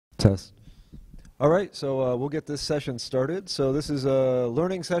Test. All right, so we'll get this session started. So this is a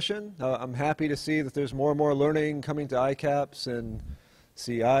learning session. I'm happy to see that there's more and more learning coming to ICAPS. And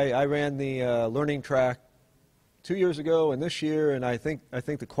see, I ran the learning track 2 years ago and this year, and I think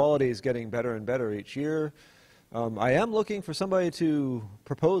the quality is getting better and better each year. I am looking for somebody to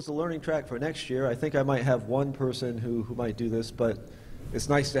propose the learning track for next year. I think I might have one person who might do this, but it's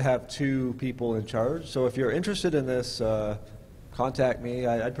nice to have 2 people in charge. So if you're interested in this, contact me.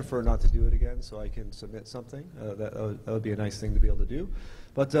 I'd prefer not to do it again so I can submit something. That would be a nice thing to be able to do.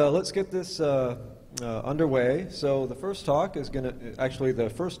 But let's get this underway. So the first talk is going to, actually the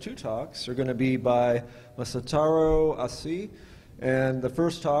first 2 talks are going to be by Masataro, Asai, and the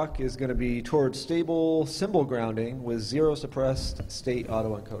first talk is going to be towards stable symbol grounding with ZeroSuppressed state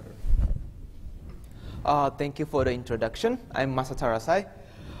AutoEncoder. Thank you for the introduction. I'm Masataro Asai.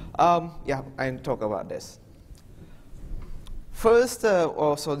 I'll talk about this. First,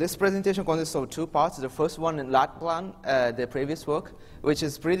 so this presentation consists of 2 parts. The first one in lat plan, the previous work, which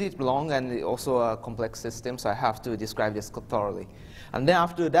is pretty long and also a complex system, so I have to describe this thoroughly. And then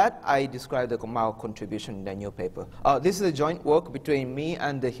after that, I describe my contribution in the new paper. This is a joint work between me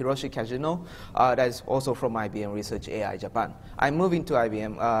and the Hiroshi Kajino, that is also from IBM Research AI Japan. I'm moving to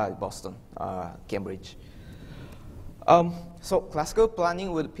IBM Boston, Cambridge. So classical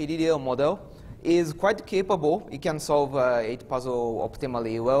planning with PDDL model is quite capable. It can solve 8 puzzle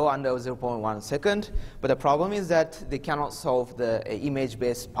optimally well under 0.1 second, but the problem is that they cannot solve the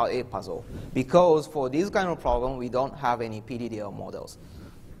image-based 8 puzzle, because for this kind of problem, we don't have any PDDL models.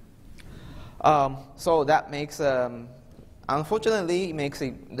 So that makes, unfortunately, it makes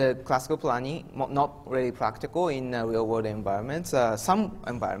the classical planning not really practical in real-world environments. Some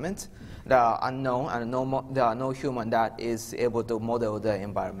environments that are unknown and there are no human that is able to model the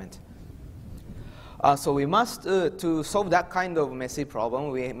environment. So we must, to solve that kind of messy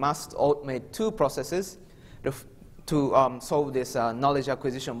problem, we must automate 2 processes to solve this knowledge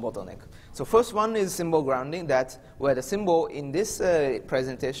acquisition bottleneck. So first one is symbol grounding, that where the symbol in this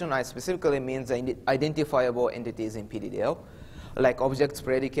presentation, I specifically means identifiable entities in PDDL, like objects,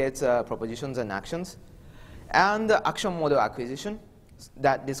 predicates, propositions, and actions. And the action model acquisition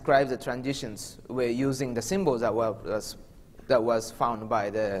that describes the transitions we're using the symbols that was found by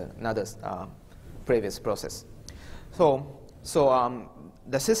another previous process. So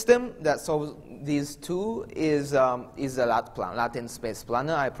the system that solves these 2 is a lat plan, latent space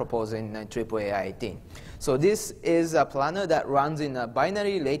planner I propose in AAA 18. So this is a planner that runs in a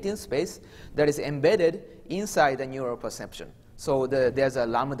binary latent space that is embedded inside the neural perception. So there's a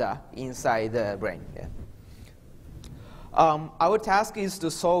lambda inside the brain. Yeah. Our task is to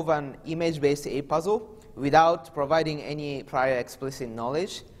solve an image-based 8 puzzle without providing any prior explicit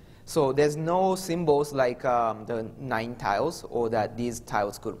knowledge. So there's no symbols like the 9 tiles, or that these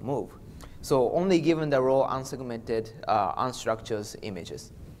tiles could move. So only given the raw unsegmented, unstructured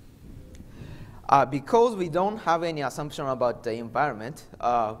images. Because we don't have any assumption about the environment,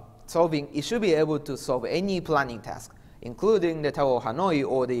 it should be able to solve any planning task, including the Tower of Hanoi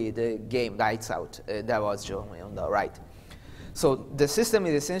or the game Lights Out that was shown on the right. So the system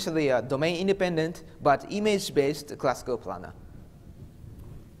is essentially a domain-independent but image-based classical planner.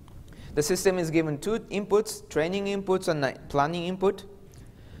 The system is given 2 inputs, training inputs and planning input.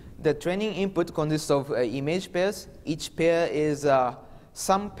 The training input consists of image pairs. Each pair is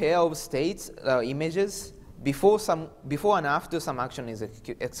some pair of states, images, before and after some action is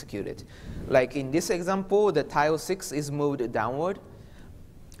executed. Like in this example, the tile 6 is moved downward.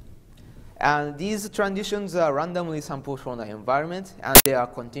 And these transitions are randomly sampled from the environment, and they are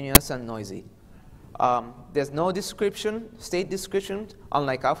continuous and noisy. There's no state description,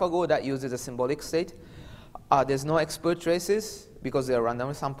 unlike AlphaGo that uses a symbolic state. There's no expert traces because they are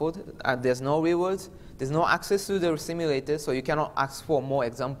randomly sampled. There's no rewards. There's no access to the simulator, so you cannot ask for more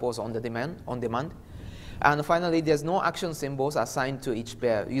examples on demand. And finally, there's no action symbols assigned to each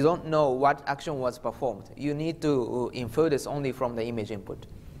pair. You don't know what action was performed. You need to infer this only from the image input.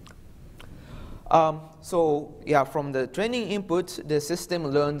 From the training input, the system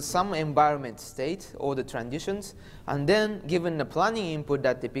learns some environment state or the transitions, and then given the planning input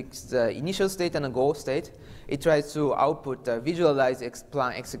that depicts the initial state and the goal state, it tries to output visualized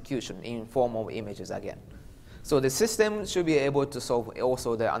plan execution in form of images again. So the system should be able to solve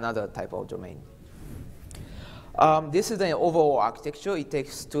also another type of domain. This is the overall architecture. It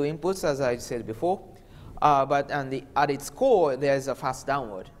takes 2 inputs, as I said before, but at its core, there's a fast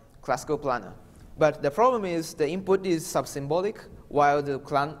downward classical planner. But the problem is the input is subsymbolic, while the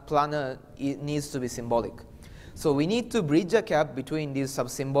planner needs to be symbolic. So we need to bridge a gap between this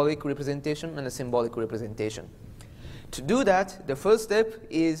subsymbolic representation and the symbolic representation. To do that, the first step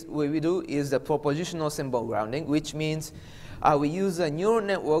is what we do is the propositional symbol grounding, which means we use a neural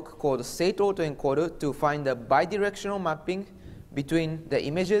network called state autoencoder to find the bidirectional mapping between the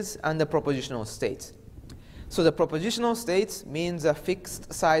images and the propositional states. So the propositional states means a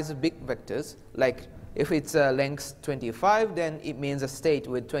fixed size big vectors. Like if it's length 25, then it means a state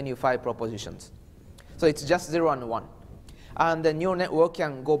with 25 propositions. So it's just 0 and 1. And the neural network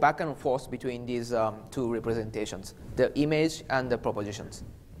can go back and forth between these two representations, the image and the propositions.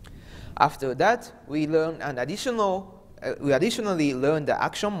 After that, we learn an we additionally learn the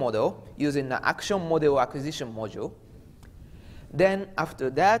action model using the action model acquisition module. Then after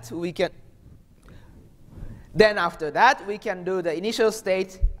that, we can do the initial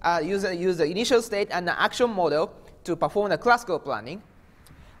state, use the initial state and the action model to perform the classical planning,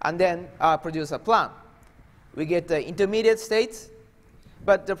 and then produce a plan. We get the intermediate states,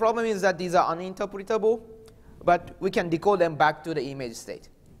 but the problem is that these are uninterpretable, but we can decode them back to the image state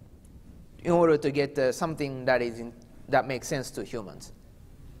in order to get something that makes sense to humans.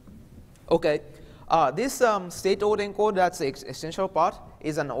 Okay, this state autoencoder, that's the essential part,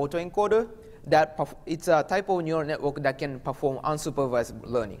 is an autoencoder. It's a type of neural network that can perform unsupervised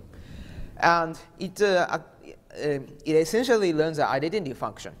learning. And it essentially learns the identity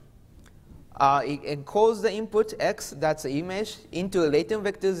function. It encodes the input x, that's the image, into a latent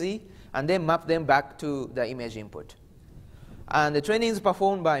vector z, and then map them back to the image input. And the training is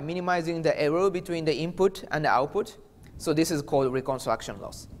performed by minimizing the error between the input and the output. So this is called reconstruction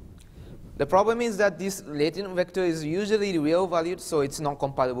loss. The problem is that this latent vector is usually real valued, so it's not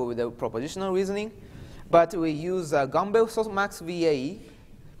compatible with the propositional reasoning. But we use Gumbel softmax VAE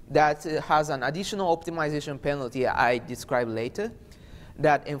that has an additional optimization penalty I describe later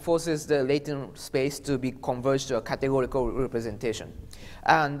that enforces the latent space to be converged to a categorical representation.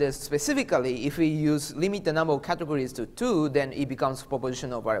 And specifically, if we limit the number of categories to 2, then it becomes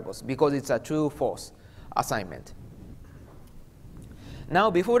propositional variables because it's a true-false assignment.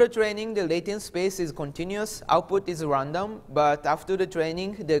 Now, before the training, the latent space is continuous, output is random, but after the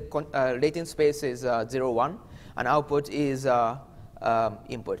training, the latent space is 0, 1, and output is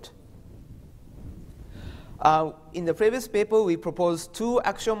input. In the previous paper, we proposed two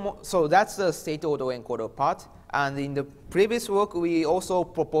action, so that's the state autoencoder part. And in the previous work, we also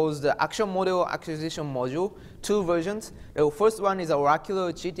proposed the action model acquisition module, two versions. The first one is a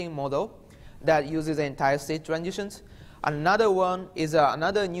oracular cheating model that uses the entire state transitions. Another one is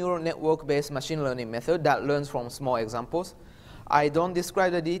another neural network-based machine learning method that learns from small examples. I don't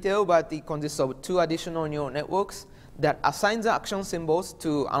describe the detail, but it consists of two additional neural networks that assigns the action symbols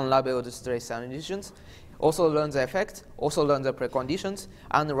to unlabeled state transitions, also learns the effect, also learns the preconditions,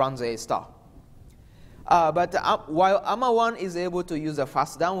 and runs a star. But while AMA1 is able to use a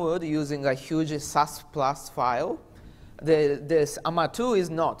fast downward using a huge SAS plus file, this AMA2 is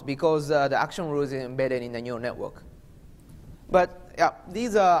not because the action rule is embedded in the neural network. But yeah,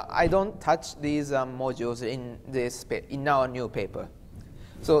 these are, I don't touch these modules in our new paper.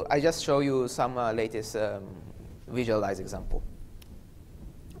 So I just show you some latest visualized example.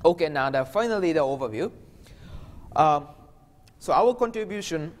 Okay, now finally the overview. So our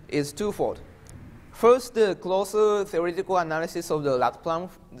contribution is twofold. First, the closer theoretical analysis of the LAT plan,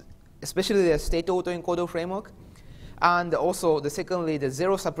 especially the state autoencoder framework. And also, secondly, the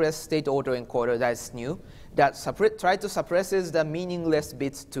zero-suppressed state autoencoder that's new, that tries to suppresses the meaningless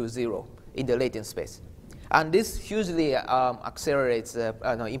bits to 0 in the latent space. And this hugely accelerates,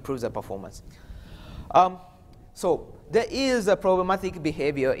 improves the performance. So there is a problematic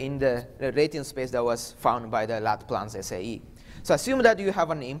behavior in the latent space that was found by the LAT plans SAE. So assume that you have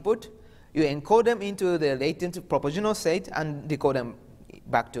an input, you encode them into the latent propositional state and decode them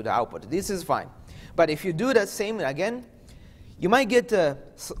back to the output. This is fine. But if you do the same again, you might get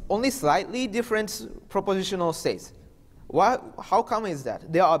only slightly different propositional states. How come is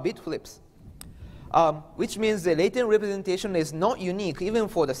that? There are bit flips, which means the latent representation is not unique even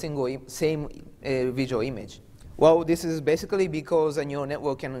for the same visual image. Well, this is basically because a neural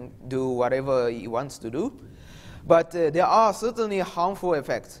network can do whatever it wants to do. But there are certainly harmful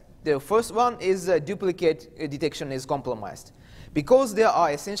effects. The first one is duplicate detection is compromised. Because there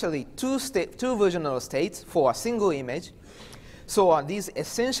are essentially two versional states for a single image, so these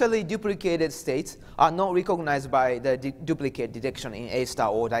essentially duplicated states are not recognized by the duplicate detection in A-star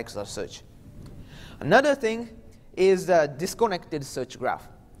or Dijkstra search. Another thing is the disconnected search graph.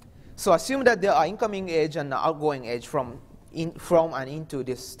 So assume that there are incoming edge and outgoing edge from and into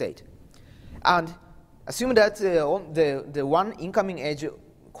this state. And assume that the one incoming edge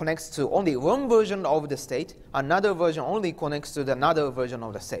connects to only one version of the state, another version only connects to another version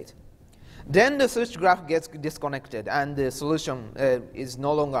of the state. Then the search graph gets disconnected, and the solution is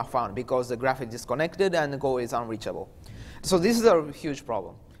no longer found because the graph is disconnected and the goal is unreachable. So this is a huge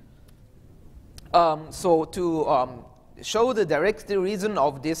problem. So to show the direct reason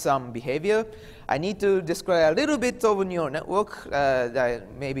of this behavior, I need to describe a little bit of a neural network. That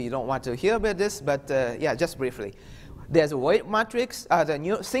maybe you don't want to hear about this, but yeah, just briefly. There's a weight matrix.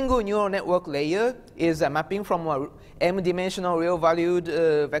 The single neural network layer is a mapping from a m-dimensional real-valued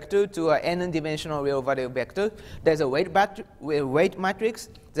vector to an n-dimensional real-valued vector. There's a weight matrix.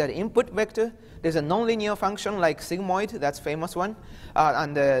 There's an input vector. There's a nonlinear function like sigmoid. That's a famous one.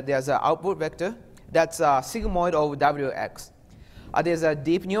 And there's an output vector. That's sigmoid of wx. There's a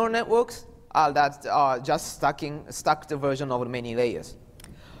deep neural networks that are just stacked version of many layers.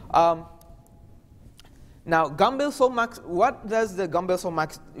 Now, Gumbel softmax, what does the Gumbel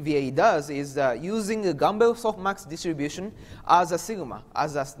softmax VAE does is using the Gumbel softmax distribution as a sigma,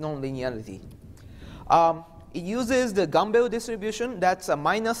 as a nonlinearity. It uses the Gumbel distribution that's a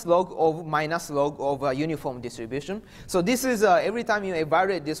minus log of a uniform distribution. So this is every time you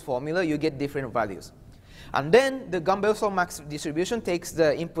evaluate this formula, you get different values. And then the Gumbel softmax distribution takes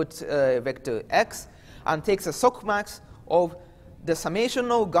the input vector x and takes a softmax of the summation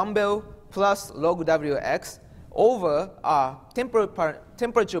of Gumbel plus log wx over a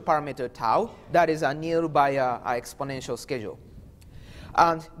temperature parameter tau that is a nearby exponential schedule.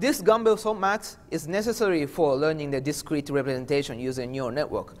 And this Gumbel softmax is necessary for learning the discrete representation using neural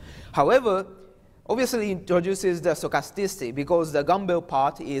network. However, obviously it introduces the stochasticity because the Gumbel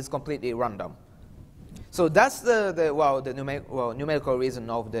part is completely random. So that's the numerical reason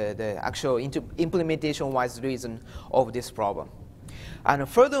of the actual implementation-wise reason of this problem. And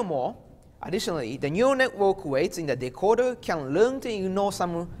furthermore, additionally, the neural network weights in the decoder can learn to ignore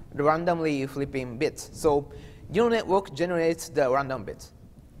some randomly flipping bits. So neural network generates the random bits.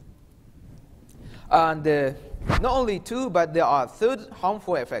 And not only two, but there are third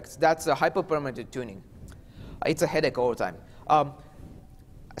harmful effects. That's hyperparameter tuning. It's a headache all the time.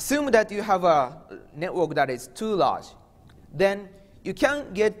 Assume that you have a network that is too large. Then you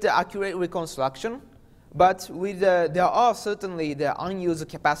can get the accurate reconstruction, but with there are certainly the unused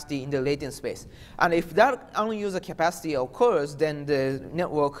capacity in the latent space. And if that unused capacity occurs, then the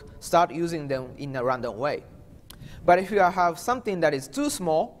network starts using them in a random way. But if you have something that is too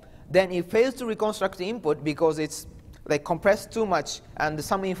small, then it fails to reconstruct the input because it's like compressed too much and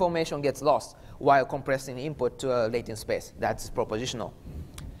some information gets lost while compressing the input to a latent space. That's propositional.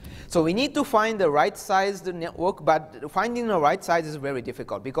 So we need to find the right sized network, but finding the right size is very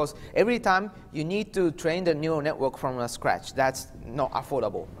difficult because every time you need to train the neural network from scratch. That's not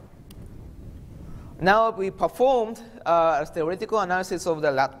affordable. Now we performed a theoretical analysis of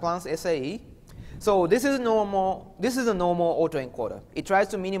the Laplace SAE. So this is a normal autoencoder. It tries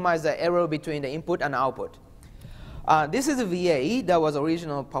to minimize the error between the input and output. This is a VAE that was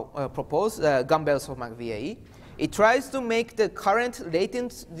originally proposed, Gumbel softmax VAE. It tries to make the current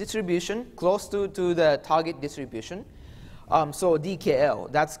latent distribution close to the target distribution. So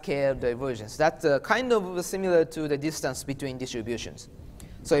DKL, that's KL divergence. That's kind of similar to the distance between distributions.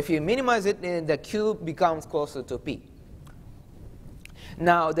 So if you minimize it, the Q becomes closer to P.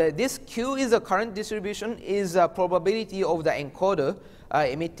 Now, this Q is the current distribution, is a probability of the encoder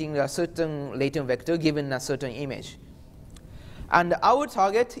emitting a certain latent vector given a certain image. And our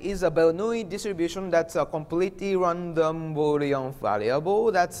target is a Bernoulli distribution that's a completely random Boolean variable.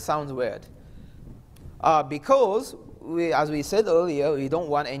 That sounds weird. Because, as we said earlier, we don't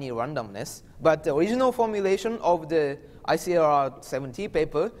want any randomness. But the original formulation of the ICRR 70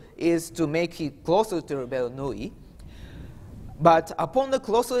 paper is to make it closer to Bernoulli. But upon the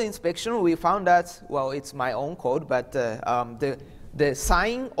closer inspection, we found that, well, it's my own code, but the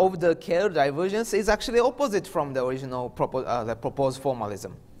sign of the KL divergence is actually opposite from the original proposed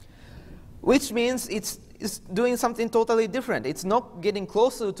formalism, which means it's doing something totally different. It's not getting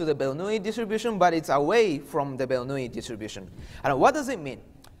closer to the Bernoulli distribution, but it's away from the Bernoulli distribution. And what does it mean?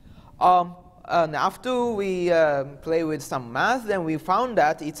 And after we play with some math, then we found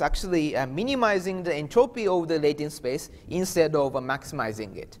that it's actually minimizing the entropy of the latent space instead of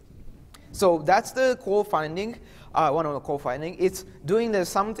maximizing it. So that's the core finding. One of the core findings. It's doing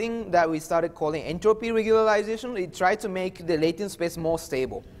something that we started calling entropy regularization. It tried to make the latent space more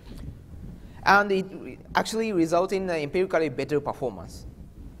stable. And it actually resulted in empirically better performance.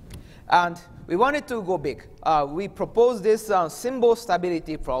 And we wanted to go big. We proposed this symbol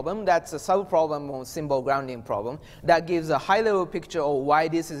stability problem. That's a sub-problem of symbol grounding problem that gives a high-level picture of why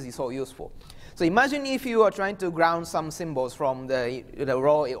this is so useful. So imagine if you are trying to ground some symbols from the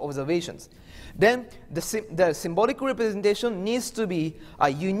raw observations. Then the symbolic representation needs to be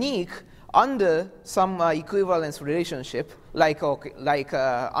unique under some equivalence relationship, like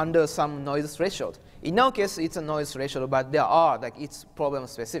under some noise threshold. In our case, it's a noise threshold, but there are, like, it's problem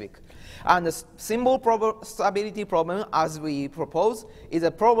specific. And the symbol stability problem, as we propose, is a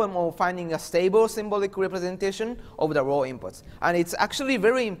problem of finding a stable symbolic representation of the raw inputs. And it's actually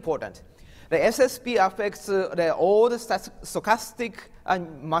very important. The SSP affects all the stochastic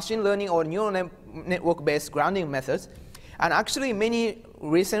and machine learning or neural network-based grounding methods. And actually, many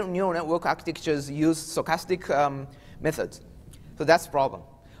recent neural network architectures use stochastic methods. So that's the problem.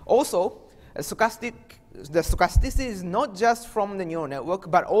 Also, the stochasticity is not just from the neural network,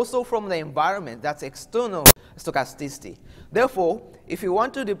 but also from the environment. That's external stochasticity. Therefore, if you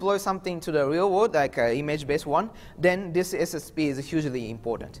want to deploy something to the real world, like an image-based one, then this SSP is hugely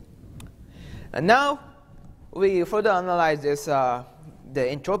important. And now, we further analyze this, the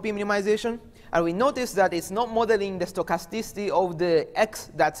entropy minimization. And we notice that it's not modeling the stochasticity of the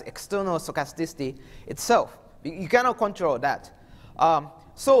X, that's external stochasticity itself. You cannot control that.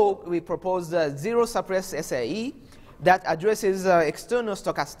 So we propose the ZeroSuppressed SAE that addresses external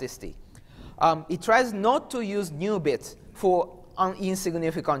stochasticity. It tries not to use new bits for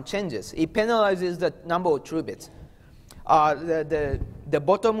insignificant changes. It penalizes the number of true bits. The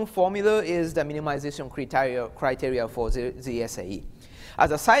bottom formula is the minimization criteria for the SAE.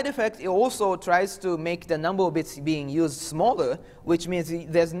 As a side effect, it also tries to make the number of bits being used smaller, which means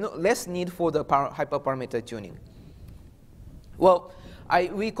there's less need for the hyperparameter tuning. Well,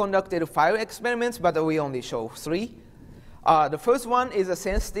 we conducted 5 experiments, but we only show 3. The first one is the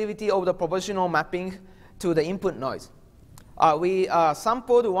sensitivity of the proportional mapping to the input noise. We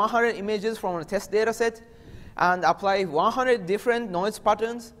sampled 100 images from a test data set and applied 100 different noise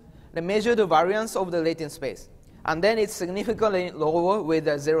patterns that measure the variance of the latent space. And then it's significantly lower with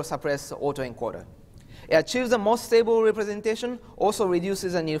the ZeroSuppressed autoencoder. It achieves the most stable representation, also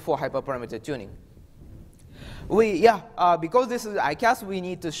reduces the need for hyperparameter tuning. Because this is ICAPS, we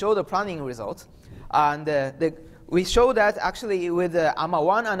need to show the planning results. And we show that actually with the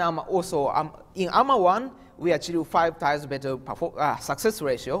AMA1 and in AMA1, we achieve 5 times better success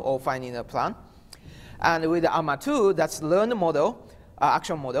ratio of finding a plan. And with the AMA2, that's learned model,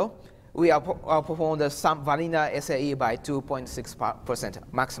 action model, we performed some vanilla SAE by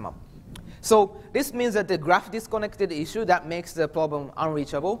 2.6% maximum. So this means that the graph disconnected issue that makes the problem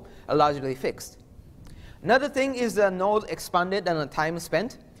unreachable are largely fixed. Another thing is the node expanded and the time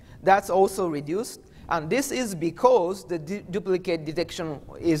spent. That's also reduced. And this is because the duplicate detection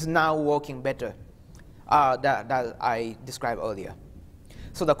is now working better that I described earlier.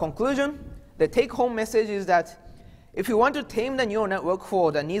 So the conclusion, the take-home message is that if you want to tame the neural network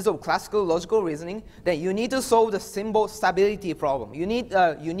for the needs of classical logical reasoning, then you need to solve the symbol stability problem. You need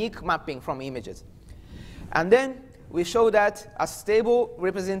a unique mapping from images. And then we show that a stable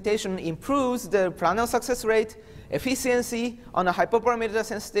representation improves the planar success rate, efficiency on the hyperparameter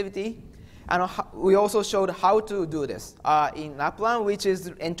sensitivity, and we also showed how to do this in Laplan, which is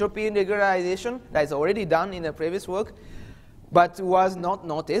entropy regularization that is already done in the previous work, but was not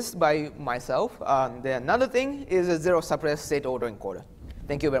noticed by myself. Another thing is a ZeroSuppressed state autoencoder.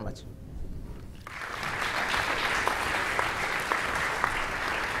 Thank you very much.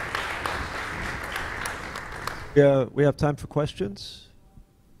 Yeah, we have time for questions.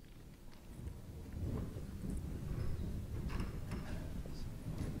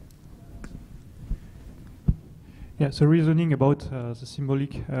 Yeah, so reasoning about the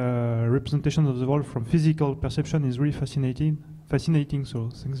symbolic representation of the world from physical perception is really fascinating. So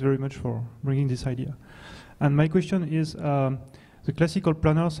thanks very much for bringing this idea. And my question is, the classical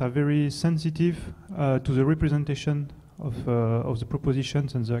planners are very sensitive to the representation of the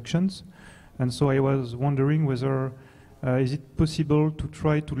propositions and the actions. And so I was wondering whether is it possible to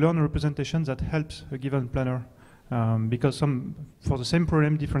try to learn a representation that helps a given planner. Because for the same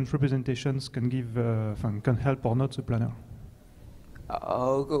problem, different representations can can help or not the planner.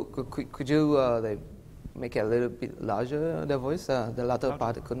 Could you make it a little bit larger, the voice? The latter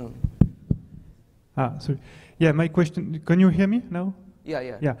part couldn't. Sorry. Yeah, my question. Can you hear me now?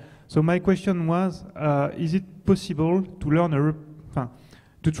 Yeah. Yeah. So my question was: is it possible to learn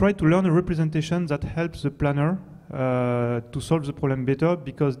to try to learn a representation that helps the planner to solve the problem better?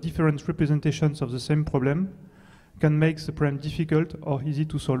 Because different representations of the same problem can make the problem difficult or easy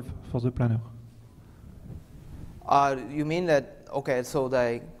to solve for the planner. You mean that, okay, so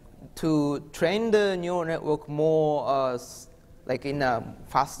to train the neural network more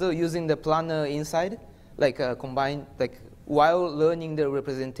faster using the planner inside, combine, while learning the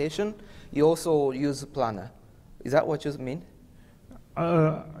representation, you also use planner. Is that what you mean?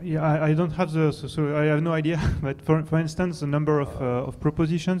 Yeah, I don't have the, so I have no idea. But for instance, the number of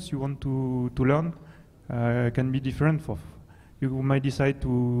propositions you want to learn can be different. You might decide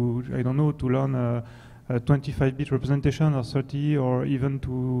to, I don't know, to learn a 25-bit representation or 30, or even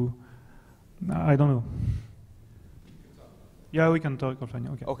to, I don't know. Yeah, we can talk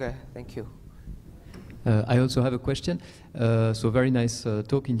offline. Okay. Okay, thank you. I also have a question. So very nice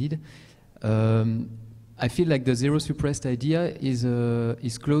talk indeed. I feel like the ZeroSuppressed idea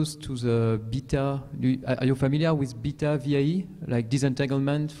is close to the beta. Are you familiar with beta VAE, like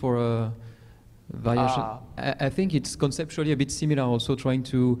disentanglement for variation? I think it's conceptually a bit similar, also trying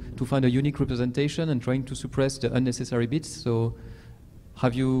to find a unique representation and trying to suppress the unnecessary bits. So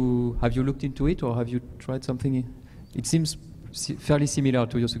have you looked into it, or have you tried something? It seems fairly similar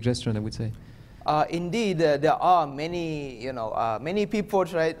to your suggestion, I would say. Indeed, there are many, many people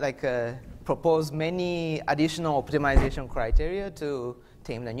propose many additional optimization criteria to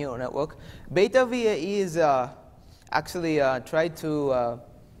tame the neural network. Beta VAE is actually try to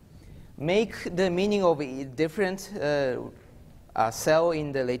make the meaning of a different cell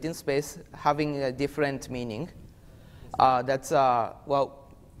in the latent space having a different meaning. That's,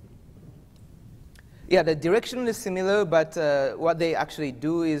 yeah, the direction is similar, but what they actually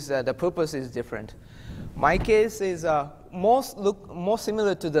do is the purpose is different. My case is more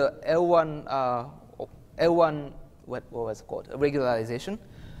similar to the L1 what was it called? Regularization.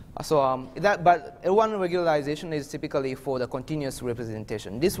 But L1 regularization is typically for the continuous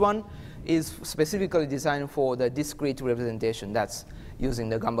representation. This one is specifically designed for the discrete representation that's using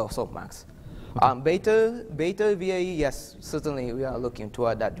the Gumbel softmax. Beta VAE, yes, certainly we are looking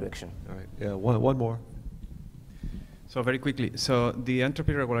toward that direction. All right, yeah, one more. So very quickly, so the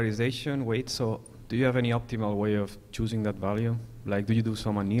entropy regularization weight, so do you have any optimal way of choosing that value? Like, do you do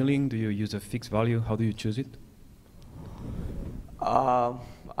some annealing? Do you use a fixed value? How do you choose it?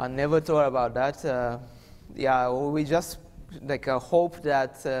 I never thought about that. Yeah, we just hope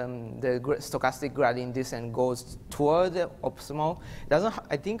that the stochastic gradient descent goes toward the optimal.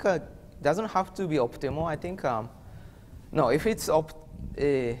 I think doesn't have to be optimal. I think no, if it's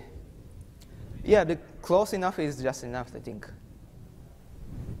yeah, the close enough is just enough, I think.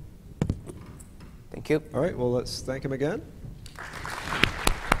 Thank you. All right, well, let's thank him again.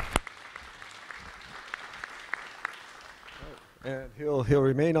 And he'll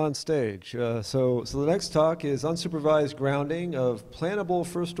remain on stage. So the next talk is unsupervised grounding of plannable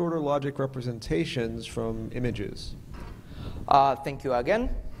first-order logic representations from images. Thank you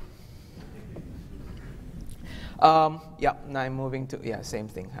again. Yeah, now I'm moving to, yeah, same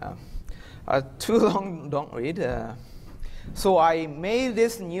thing. Too long, don't read. So I made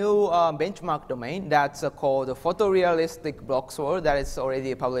this new benchmark domain that's called the photorealistic block sword that is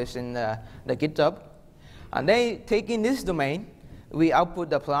already published in the GitHub. And then taking this domain, we output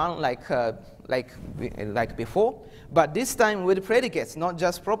the plan like before, but this time with predicates, not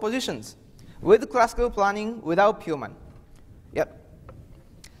just propositions, with classical planning without Human. Yep,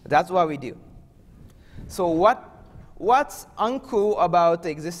 that's what we do. So what's uncool about the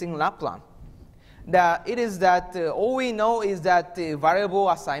existing lab plan? It is that all we know is that the variable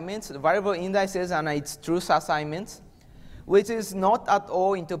assignments, the variable indices, and its truth assignments, which is not at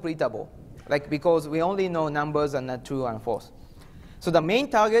all interpretable, because we only know numbers and not true and false. So the main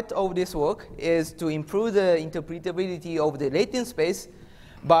target of this work is to improve the interpretability of the latent space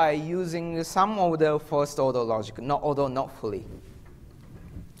by using some of the first-order logic, although not fully.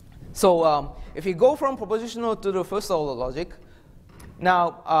 So if you go from propositional to the first-order logic,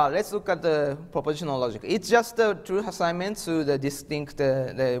 now let's look at the propositional logic. It's just the truth assignments to the distinct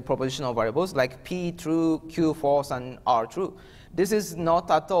the propositional variables like P true, Q false, and R true. This is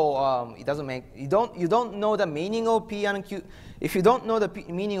not at all. It doesn't make you don't know the meaning of P and Q. If you don't know the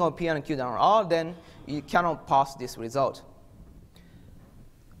meaning of P and Q and R, then you cannot pass this result.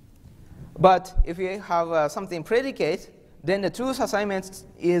 But if you have something predicate, then the truth assignment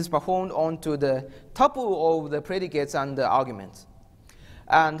is performed onto the tuple of the predicates and the arguments.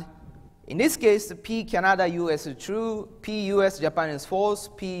 And in this case, P Canada, US is true, P US Japan is false,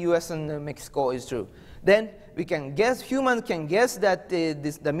 P US and Mexico is true. Then we can guess, humans can guess that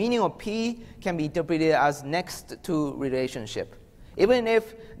the meaning of P can be interpreted as next to relationship, even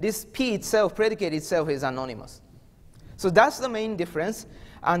if this P itself, predicate itself, is anonymous. So that's the main difference.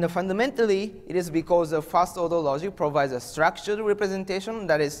 And fundamentally, it is because the first-order logic provides a structured representation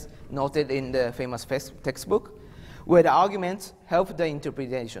that is noted in the famous textbook, where the arguments help the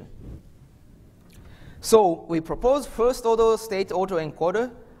interpretation. So we propose first-order state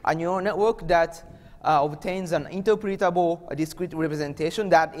autoencoder, a neural network that obtains an interpretable discrete representation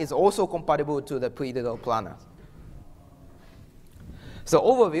that is also compatible to the pre-digital planner. So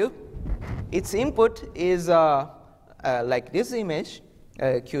overview, its input is like this image,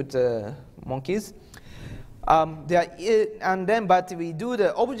 cute monkeys. But we do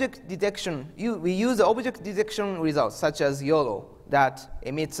the object detection. We use the object detection results, such as YOLO, that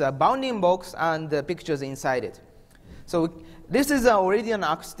emits a bounding box and the pictures inside it. So this is already an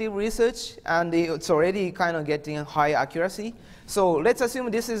active research, and it's already kind of getting high accuracy. So let's assume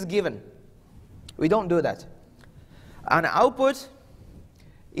this is given. We don't do that. An output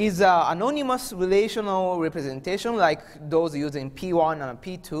is an anonymous relational representation, like those using P1 and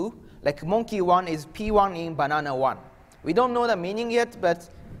P2. Like monkey 1 is P1 in banana 1. We don't know the meaning yet, but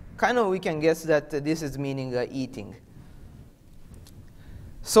kind of we can guess that this is meaning eating.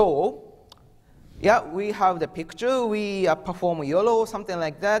 So yeah, we have the picture. We perform YOLO, something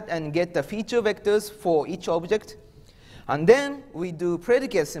like that, and get the feature vectors for each object. And then we do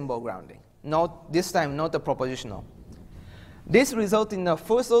predicate symbol grounding. Not this time, not the propositional. This results in a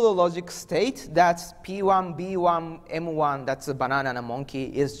first-order logic state that's P1, B1, M1, that's a banana and a monkey,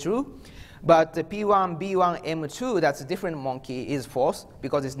 is true. But the P1, B1, M2, that's a different monkey, is false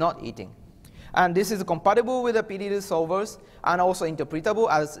because it's not eating. And this is compatible with the PDD solvers and also interpretable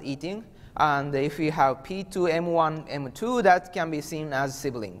as eating. And if we have P2, M1, M2, that can be seen as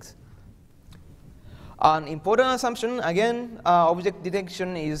siblings. An important assumption, again, object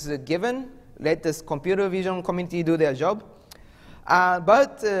detection is given. Let the computer vision community do their job.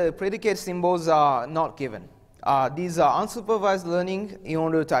 But predicate symbols are not given. These are unsupervised learning in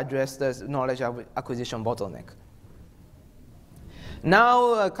order to address the knowledge acquisition bottleneck.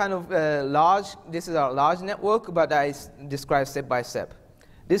 Now, this is a large network, but I describe step by step.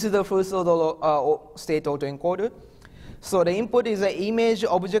 This is the first order state autoencoder. So the input is an image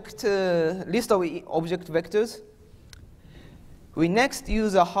object list of object vectors. We next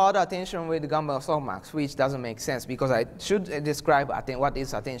use a hard attention with Gumbel softmax, which doesn't make sense because I should describe what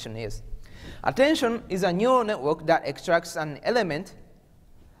this attention is. Attention is a neural network that extracts an element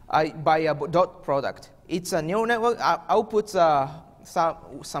by a dot product. It's a neural network outputs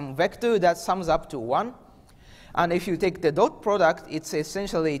some vector that sums up to 1. And if you take the dot product, it's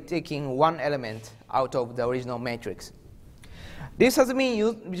essentially taking one element out of the original matrix. This has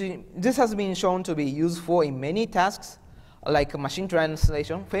been shown to be useful in many tasks, like machine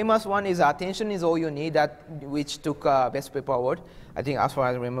translation. Famous one is attention is all you need, which took best paper award, I think, as far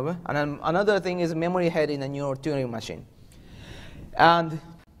as I remember. And then another thing is memory head in a neural Turing machine. And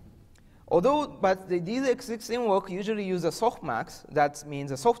these existing work usually use a softmax, that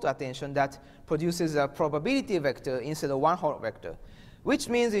means a soft attention that produces a probability vector instead of one hot vector. Which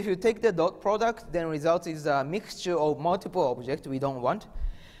means if you take the dot product, then result is a mixture of multiple objects we don't want.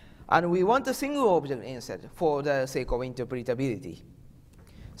 And we want a single object instead for the sake of interpretability.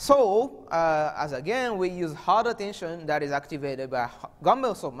 So, as again, we use hard attention that is activated by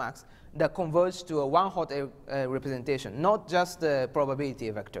Gumbel softmax that converges to a one-hot representation, not just the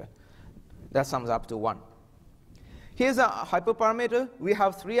probability vector that sums up to 1. Here's a hyperparameter. We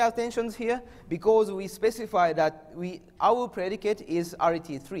have 3 attentions here because we specify that our predicate is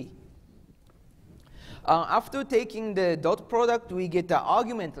RET3. After taking the dot product, we get the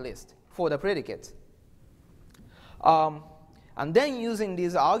argument list for the predicate. And then using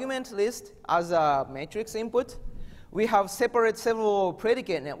this argument list as a matrix input, we have several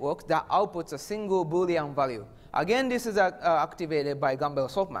predicate networks that outputs a single Boolean value. Again, this is activated by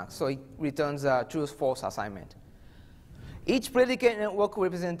Gumbel softmax, so it returns a true-false assignment. Each predicate network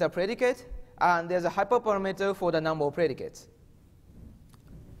represents a predicate, and there's a hyperparameter for the number of predicates.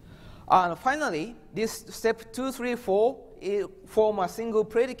 And finally, this step 2, 3, 4 form a single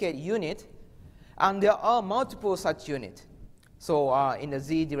predicate unit, and there are multiple such units. So in the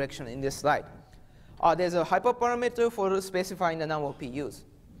z direction in this slide, there's a hyperparameter for specifying the number of PUs.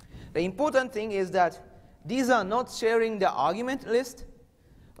 The important thing is that these are not sharing the argument list,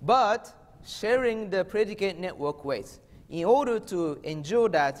 but sharing the predicate network weights in order to ensure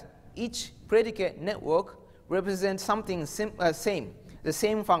that each predicate network represents something the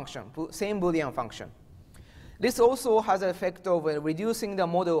same function, same Boolean function. This also has an effect of reducing the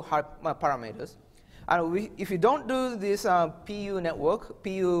model parameters. And if you don't do this PU network,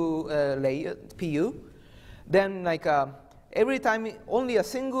 PU, then every time only a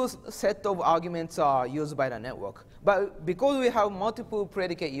single set of arguments are used by the network. But because we have multiple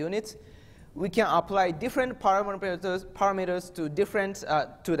predicate units, we can apply different parameters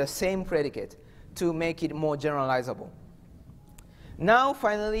to the same predicate to make it more generalizable. Now,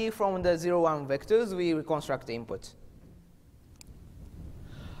 finally, from the 0, 1 vectors, we reconstruct the input.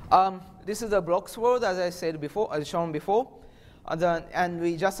 This is the blocks world, as I said before, as shown before. And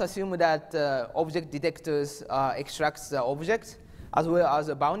we just assume that object detectors extracts the object. as well as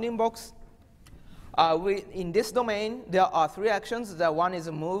a bounding box. In this domain, there are 3 actions. The one is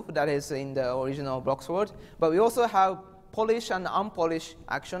a move, that is in the original blocks word. But we also have polish and unpolish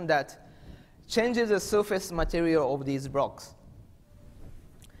action that changes the surface material of these blocks,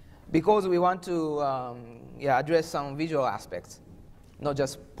 because we want to address some visual aspects, not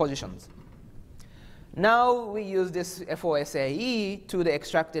just positions. Now we use this FOSAE to the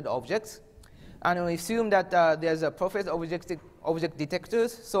extracted objects, and we assume that there's a perfect object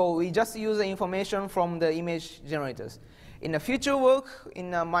detectors, so we just use the information from the image generators. In the future work,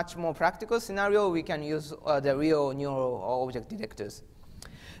 in a much more practical scenario, we can use the real neural object detectors.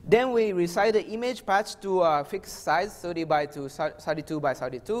 Then we resize the image patch to a fixed size, 32 by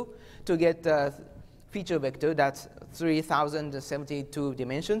 32, to get the feature vector that's 3072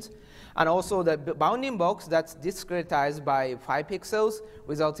 dimensions. And also the bounding box that's discretized by 5 pixels,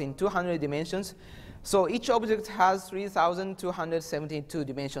 results in 200 dimensions. So each object has 3272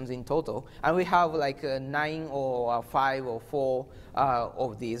 dimensions in total. And we have like 9 or 5 or 4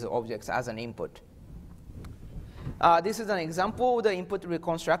 of these objects as an input. This is an example of the input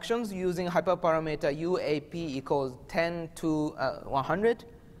reconstructions using hyperparameter UAP equals 10 to 100.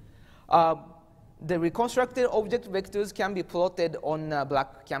 The reconstructed object vectors can be plotted on a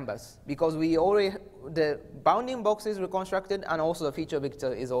black canvas, because the bounding box is reconstructed and also the feature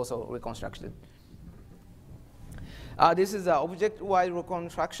vector is also reconstructed. This is the object-wide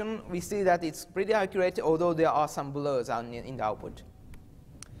reconstruction. We see that it's pretty accurate, although there are some blurs in the output.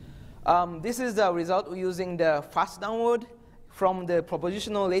 This is the result using the fast downward from the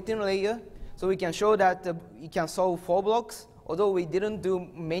propositional latent layer. So we can show that we can solve 4 blocks, although we didn't do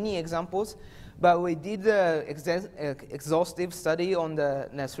many examples, but we did the exhaustive study on the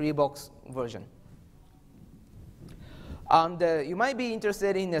 3-box version. You might be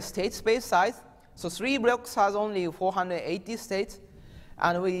interested in the state space size. So 3 blocks has only 480 states,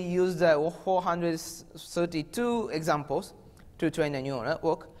 and we used 432 examples to train a neural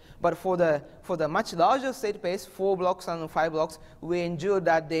network. But for the much larger state space, 4 blocks and 5 blocks, we ensured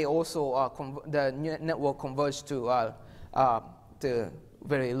that they also the network converged to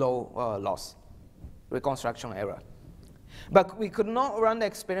very low loss reconstruction error. But we could not run the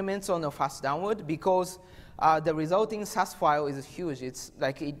experiments on a fast downward because the resulting SAS file is huge. It's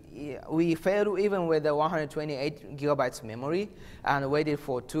like we failed even with the 128 gigabytes memory and waited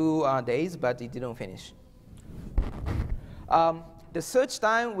for 2 days, but it didn't finish. The search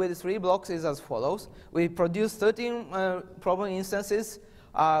time with 3 blocks is as follows. We produce 13 problem instances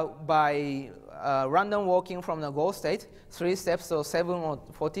by random walking from the goal state, 3 steps, so 7 or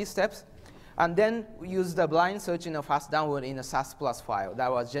 40 steps. And then we use the blind search in a fast downward in a SAS plus file that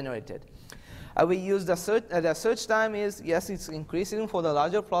was generated. We use the search time is, yes, it's increasing for the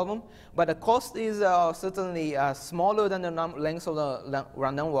larger problem, but the cost is certainly smaller than the length of the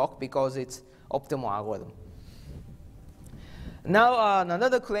random walk because it's optimal algorithm. Now,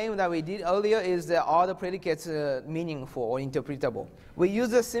 another claim that we did earlier is that are the predicates meaningful or interpretable? We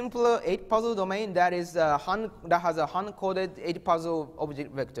use a simpler 8-puzzle domain that has a hand-coded 8-puzzle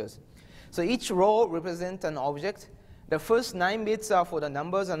object vectors. So each row represents an object. The first 9 bits are for the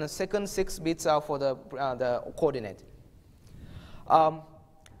numbers, and the second 6 bits are for the coordinate.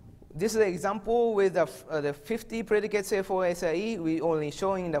 This is an example with the 50 predicates for SAE. We only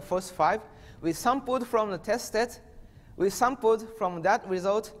showing the first 5. We sampled from the test set. We sampled from that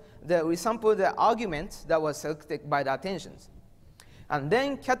result. We sampled the argument that was selected by the attentions, and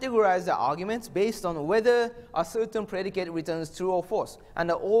then categorize the arguments based on whether a certain predicate returns true or false.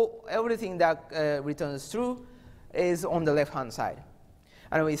 And everything that returns true is on the left-hand side.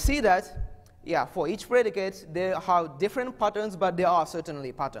 And we see that, yeah, for each predicate, they have different patterns, but there are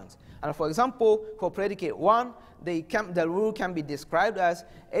certainly patterns. And for example, for predicate 1, the rule can be described as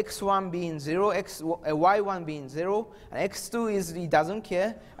x1 being 0, y1 being 0, and x2 is it doesn't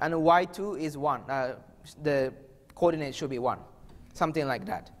care, and y2 is 1. The coordinate should be 1, something like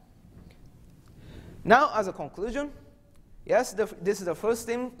that. Now, as a conclusion, yes, this is the first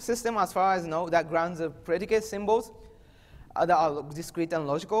system, as far as I know, that grants the predicate symbols that are discrete and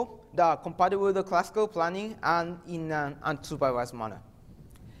logical, that are compatible with the classical planning and in an unsupervised manner.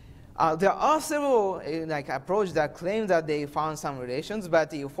 There are several approaches that claim that they found some relations,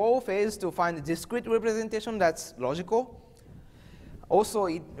 but it all fails to find a discrete representation that's logical. Also,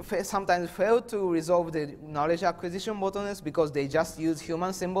 it sometimes fails to resolve the knowledge acquisition bottlenecks because they just use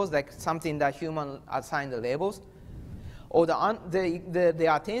human symbols, like something that human assign the labels. Or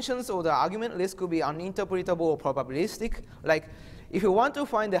the attentions or the argument list could be uninterpretable or probabilistic. Like, if you want to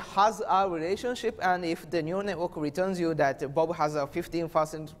find the has-are relationship, and if the neural network returns you that Bob has a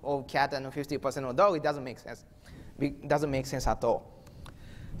 15% of cat and 50% of dog, it doesn't make sense. doesn't make sense at all.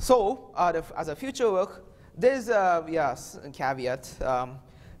 So as a future work, there's a caveat.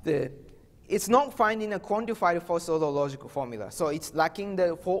 It's not finding a quantified first-order logical formula. So it's lacking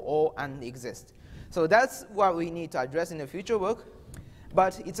the for all and exist. So that's what we need to address in the future work.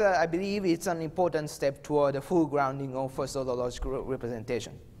 But I believe it's an important step toward the full grounding of first-order logical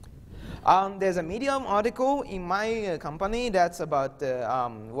representation. There's a Medium article in my company that's about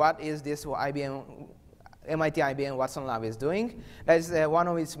what is this MIT IBM Watson Lab is doing. That's one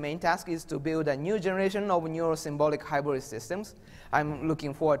of its main tasks is to build a new generation of neurosymbolic hybrid systems. I'm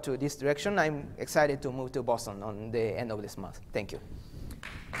looking forward to this direction. I'm excited to move to Boston on the end of this month. Thank you.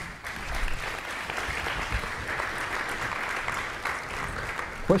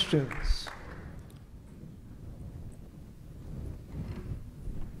 Questions?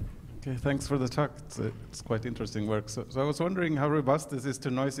 Okay, thanks for the talk. It's quite interesting work. So I was wondering how robust this is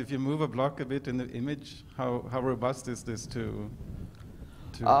to noise. If you move a block a bit in the image, how robust is this to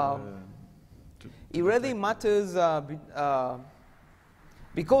it really matters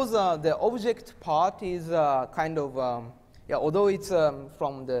because the object part is kind of, although it's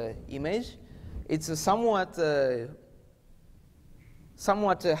from the image, it's somewhat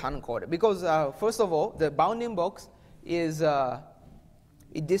hand-coded. Because first of all, the bounding box is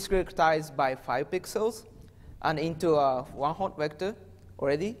it discretized by 5 pixels and into a 1 hot vector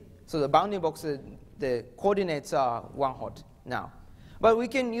already. So the bounding box, the coordinates are 1 hot now. But we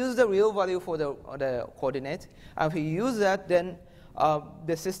can use the real value for the coordinate. And if we use that, then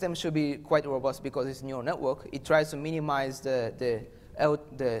the system should be quite robust because it's a neural network. It tries to minimize the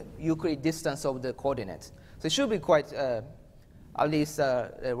Euclid distance of the coordinates. So it should be quite, at least,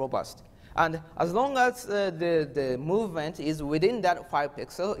 robust. And as long as the movement is within that 5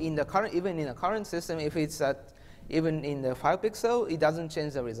 pixel, even in the current system, if it's even in the 5 pixel, it doesn't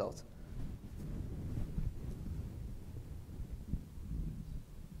change the result.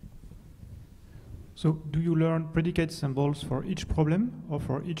 So do you learn predicate symbols for each problem or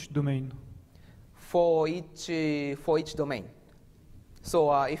for each domain? For each domain.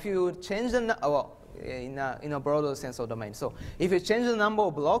 So if you change the in a broader sense of domain. So if you change the number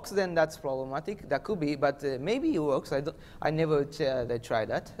of blocks, then that's problematic. That could be, but maybe it works. I never tried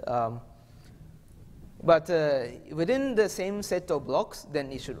that. But within the same set of blocks,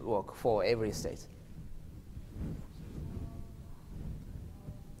 then it should work for every state.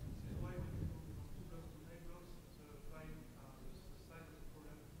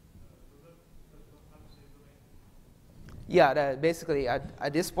 Yeah, basically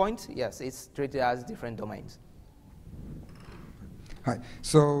at this point, yes, it's treated as different domains. Hi.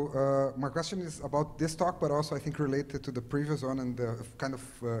 So my question is about this talk, but also I think related to the previous one, and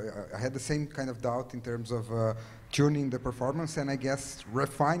I had the same kind of doubt in terms of tuning the performance, and I guess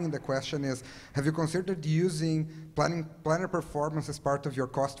refining the question is, have you considered using planner performance as part of your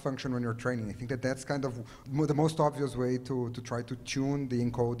cost function when you're training? I think that's kind of the most obvious way to try to tune the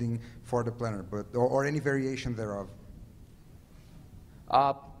encoding for the planner, but or any variation thereof.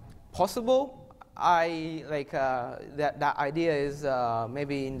 Possible. I like that idea is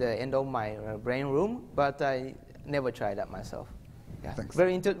maybe in the end of my brain room, but I never tried that myself. Yeah, thanks.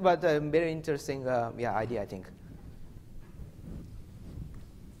 Very interesting idea, I think.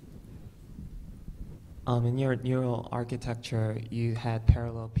 In your neural architecture, you had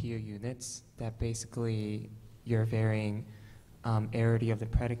parallel PO units that basically you're varying arity of the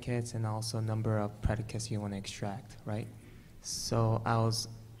predicates and also number of predicates you want to extract, right? So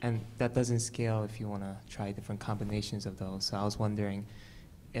and that doesn't scale if you want to try different combinations of those. So I was wondering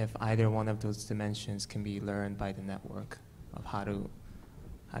if either one of those dimensions can be learned by the network of how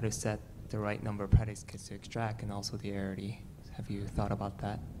to set the right number of predicates to extract and also the arity. Have you thought about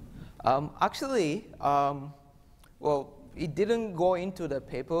that? Actually, well, it didn't go into the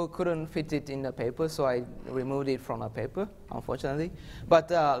paper, couldn't fit it in the paper, so I removed it from the paper, unfortunately.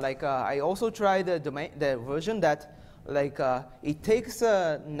 But I also tried the version that it takes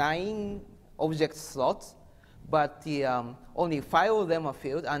 9 object slots, but only 5 of them are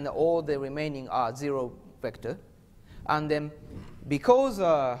filled, and all the remaining are 0 vector. And then because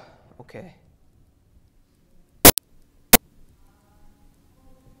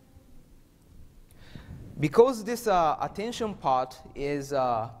because this attention part is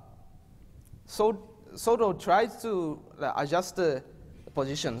sort of tries to adjust the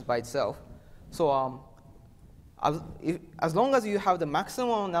positions by itself. So as long as you have the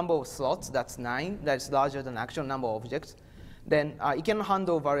maximum number of slots, that's 9, that's larger than actual number of objects, then it can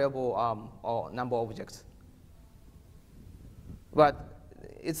handle variable or number of objects. But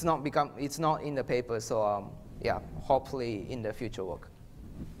it's not in the paper, so yeah, hopefully in the future work.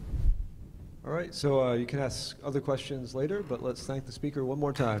 All right, so you can ask other questions later, but let's thank the speaker one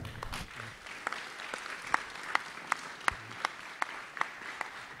more time.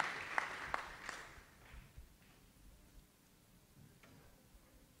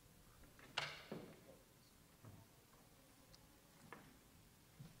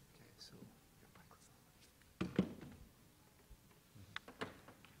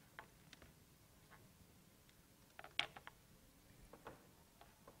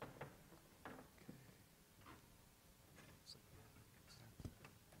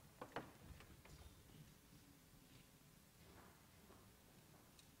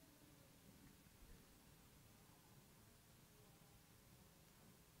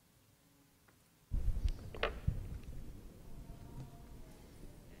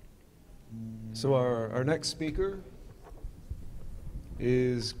 So our next speaker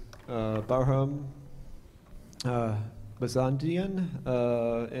is Bahram Behzadian,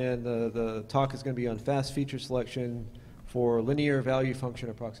 and the talk is going to be on fast feature selection for linear value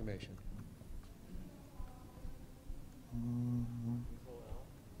function approximation.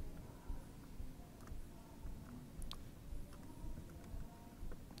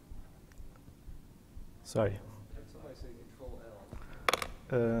 Sorry.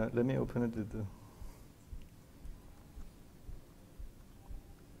 Let me open it with the...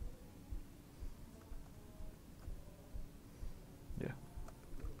 Yeah.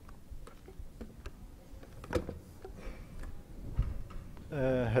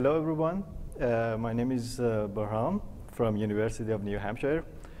 Hello, everyone. My name is Bahram from University of New Hampshire.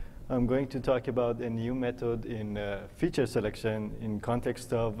 I'm going to talk about a new method in feature selection in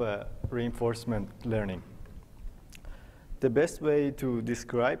context of reinforcement learning. The best way to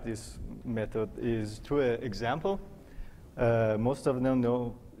describe this method is through an example. Most of you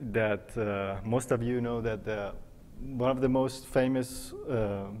know that one of the most famous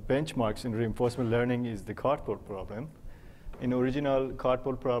benchmarks in reinforcement learning is the cardboard problem. In original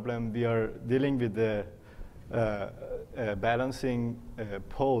cardboard problem, we are dealing with the balancing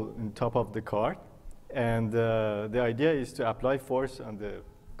pole on top of the cart, and the idea is to apply force on the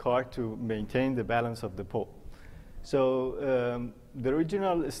cart to maintain the balance of the pole. So the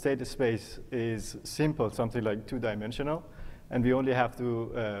original state space is simple, something like two-dimensional, and we only have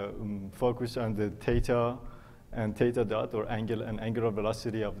to focus on the theta and theta dot, or angle and angular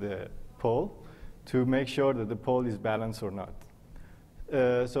velocity of the pole, to make sure that the pole is balanced or not.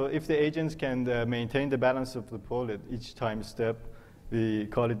 So if the agents can maintain the balance of the pole at each time step, we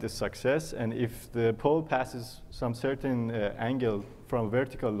call it a success, and if the pole passes some certain angle from a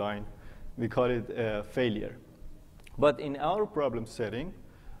vertical line, we call it a failure. But in our problem setting,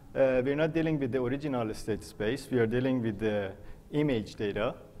 we're not dealing with the original state space. We are dealing with the image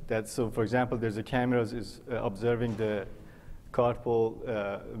data. So, for example, there's a camera is observing the cart pole,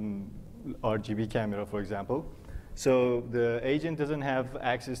 RGB camera, for example. So the agent doesn't have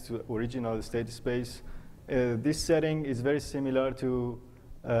access to original state space. This setting is very similar to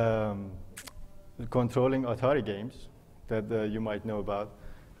controlling Atari games that you might know about.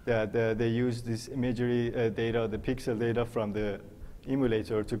 That they use this imagery data, the pixel data from the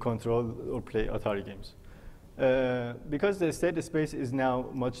emulator to control or play Atari games. Because the state space is now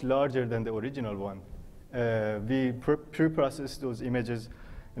much larger than the original one, we pre-process those images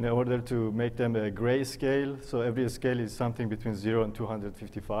in order to make them a grayscale. So every scale is something between 0 and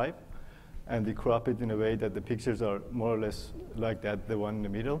 255. And we crop it in a way that the pictures are more or less like that, the one in the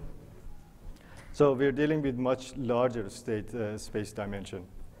middle. So we're dealing with much larger state space dimension.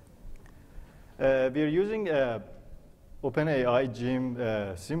 We're using OpenAI Gym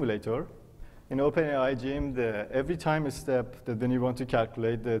simulator. In OpenAI Gym, every time step that when you want to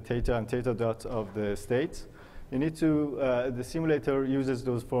calculate the theta and theta dot of the states, you need to, the simulator uses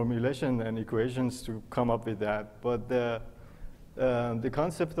those formulation and equations to come up with that. But the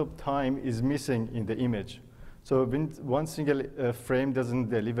concept of time is missing in the image. So one single frame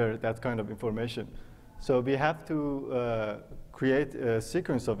doesn't deliver that kind of information. So we have to create a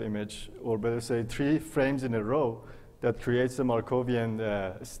sequence of image, or better say 3 frames in a row, that creates a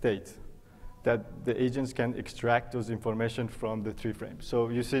Markovian state, that the agents can extract those information from the 3 frames. So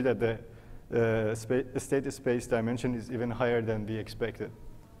you see that the state space dimension is even higher than we expected.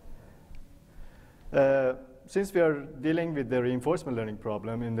 Since we are dealing with the reinforcement learning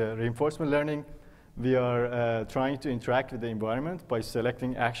problem, in the reinforcement learning, we are trying to interact with the environment by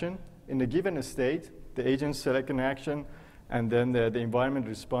selecting action. In a given state, the agents select an action, and then the environment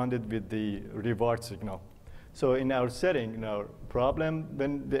responded with the reward signal. So in our setting, in our problem,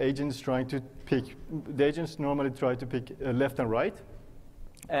 when the agent's trying to pick, the agents normally try to pick left and right.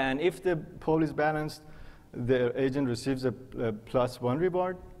 And if the pole is balanced, the agent receives a +1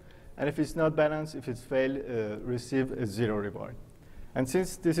 reward. And if it's not balanced, if it's failed, receive a 0 reward. And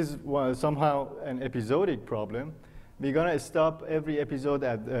since this is somehow an episodic problem, we're going to stop every episode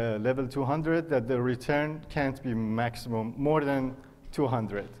at level 200, that the return can't be maximum more than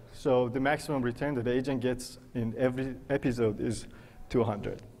 200. So the maximum return that the agent gets in every episode is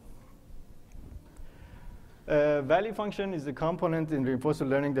 200. Value function is the component in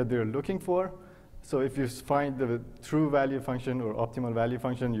reinforcement learning that they're looking for. So if you find the true value function or optimal value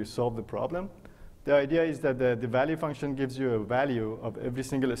function, you solve the problem. The idea is that the value function gives you a value of every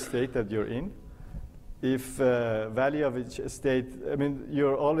single state that you're in. If value of each state, I mean,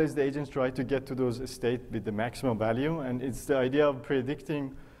 you're always, the agents try to get to those states with the maximum value, and it's the idea of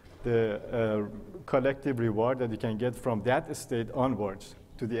predicting the collective reward that you can get from that state onwards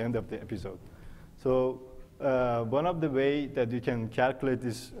to the end of the episode. So one of the way that you can calculate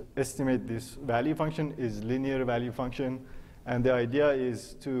this, estimate this value function is linear value function. And the idea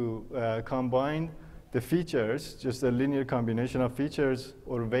is to combine the features, just a linear combination of features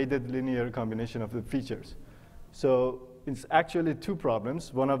or weighted linear combination of the features. So it's actually two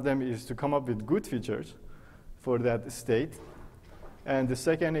problems. One of them is to come up with good features for that state. And the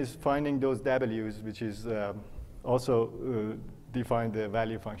second is finding those W's, which is also define the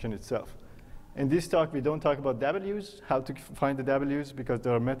value function itself. In this talk, we don't talk about W's, how to find the W's, because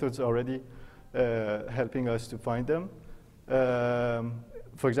there are methods already helping us to find them.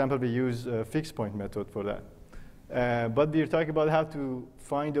 For example, we use a fixed point method for that. But we're talking about how to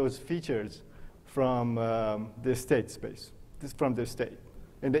find those features from the state space, from the state.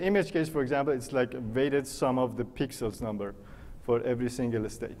 In the image case, for example, it's like a weighted sum of the pixels number for every single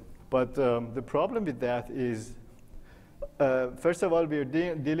state. But the problem with that is, first of all, we're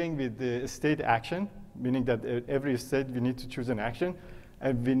dealing with the state action, meaning that every state we need to choose an action,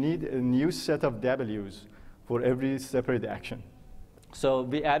 and we need a new set of W's for every separate action. So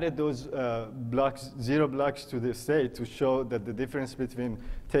we added those blocks, 0 blocks to the state to show that the difference between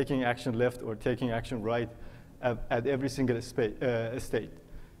taking action left or taking action right at every single state.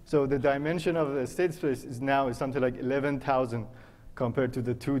 So the dimension of the state space is now something like 11,000 compared to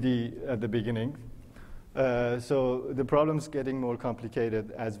the 2D at the beginning. So the problem's getting more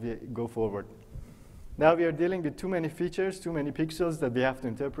complicated as we go forward. Now we are dealing with too many features, too many pixels that we have to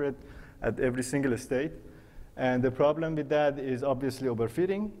interpret at every single state. And the problem with that is obviously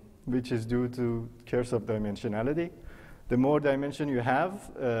overfitting, which is due to curse of dimensionality. The more dimension you have,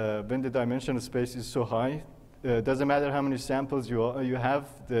 when the dimensional space is so high, doesn't matter how many samples you have,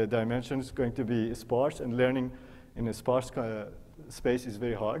 the dimension is going to be sparse, and learning in a sparse space is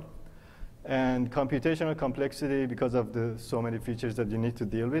very hard. And computational complexity because of the so many features that you need to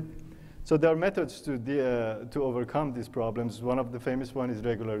deal with. So there are methods to overcome these problems. One of the famous one is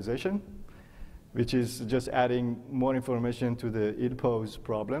regularization, which is just adding more information to the ill-pose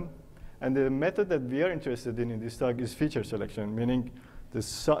problem. And the method that we are interested in this talk is feature selection, meaning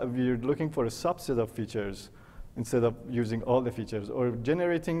we're looking for a subset of features instead of using all the features, or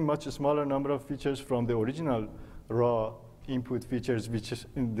generating much smaller number of features from the original raw input features, which is,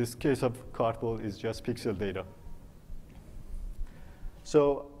 in this case of carpool, is just pixel data.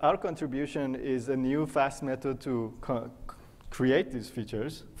 So our contribution is a new fast method to create these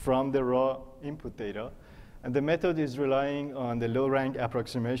features from the raw input data. And the method is relying on the low-rank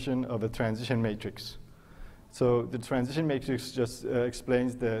approximation of a transition matrix. So the transition matrix just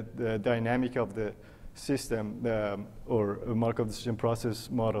explains the dynamic of the system or Markov decision process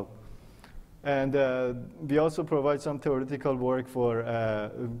model. And we also provide some theoretical work for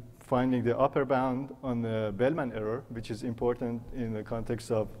finding the upper bound on the Bellman error, which is important in the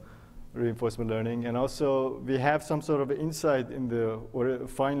context of reinforcement learning. And also, we have some sort of insight in the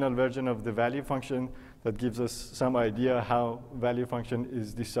final version of the value function that gives us some idea how value function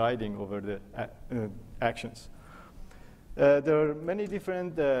is deciding over the actions. There are many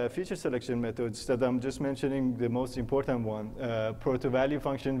different feature selection methods that I'm just mentioning the most important one. Proto-value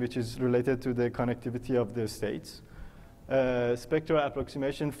function, which is related to the connectivity of the states. Spectral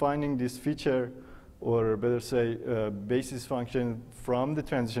approximation, finding this feature, or better say, basis function from the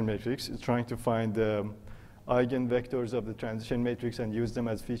transition matrix, is trying to find the eigenvectors of the transition matrix and use them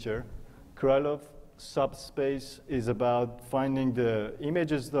as feature. Krylov subspace is about finding the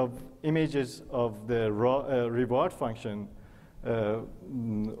images of the raw reward function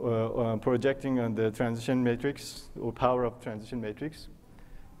projecting on the transition matrix or power of transition matrix.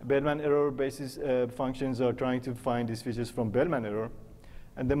 Bellman error basis functions are trying to find these features from Bellman error.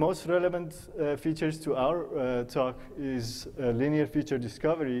 And the most relevant features to our talk is linear feature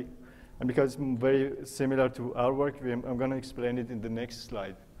discovery. And because it's very similar to our work, I'm going to explain it in the next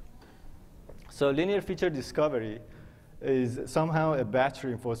slide. So linear feature discovery is somehow a batch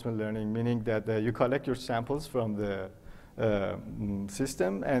reinforcement learning, meaning that you collect your samples from the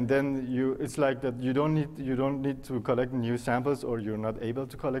system, and then it's like that you don't need to collect new samples, or you're not able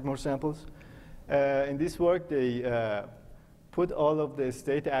to collect more samples. In this work, they put all of the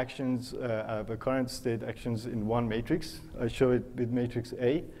state actions, the current state actions, in one matrix. I show it with matrix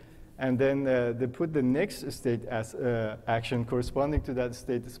A. And then they put the next state as action corresponding to that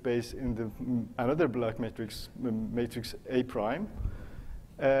state space in the another block matrix, matrix A prime.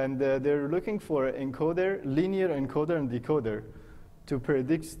 And they're looking for an encoder, linear encoder and decoder to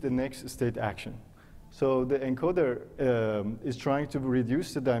predict the next state action. So the encoder is trying to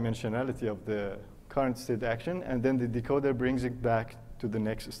reduce the dimensionality of the current state action, and then the decoder brings it back to the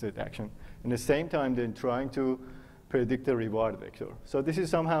next state action. In the same time, they're trying to predict the reward vector. So this is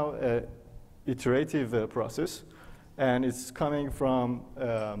somehow an iterative process, and it's coming from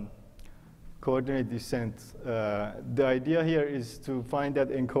coordinate descent. The idea here is to find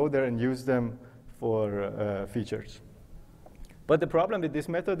that encoder and use them for features. But the problem with this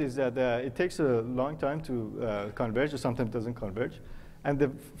method is that it takes a long time to converge, or sometimes doesn't converge. And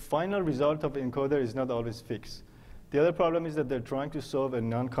the final result of the encoder is not always fixed. The other problem is that they're trying to solve a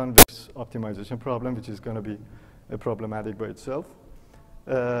non-convex optimization problem, which is going to be problematic by itself.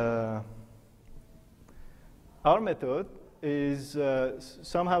 Our method is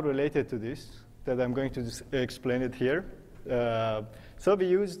somehow related to this, that I'm going to explain it here. So we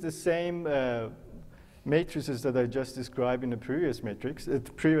use the same matrices that I just described in the previous matrix,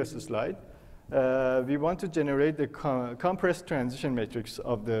 previous slide. We want to generate the compressed transition matrix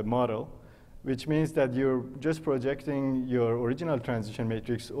of the model, which means that you're just projecting your original transition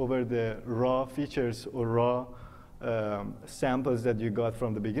matrix over the raw features or raw samples that you got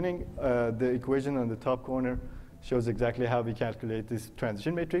from the beginning. The equation on the top corner shows exactly how we calculate this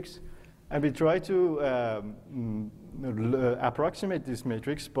transition matrix. And we try to approximate this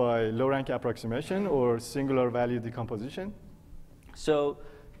matrix by low-rank approximation or singular value decomposition. So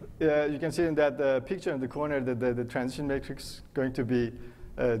you can see in that picture in the corner that the transition matrix is going to be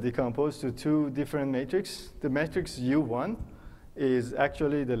decomposed to two different matrices. The matrix U1 is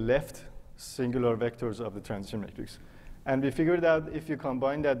actually the left singular vectors of the transition matrix. And we figured out if you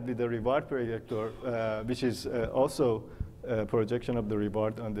combine that with the reward predictor, which is also a projection of the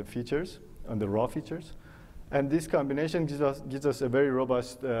reward on the features, on the raw features. And this combination gives us a very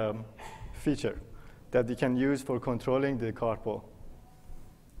robust feature that we can use for controlling the carpal.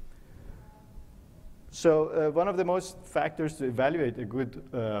 So one of the most factors to evaluate a good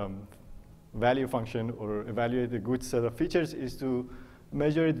value function or evaluate a good set of features is to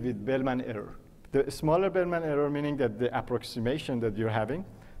measure it with Bellman error. The smaller Bellman error, meaning that the approximation that you're having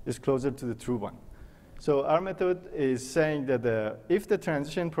is closer to the true one. So our method is saying that if the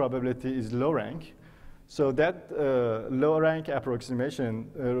transition probability is low rank, so that low rank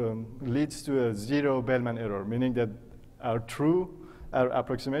approximation leads to a zero Bellman error, meaning that our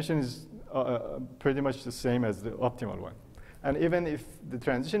approximation is pretty much the same as the optimal one. And even if the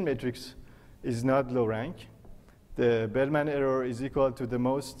transition matrix is not low rank, the Bellman error is equal to the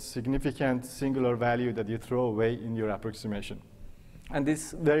most significant singular value that you throw away in your approximation. And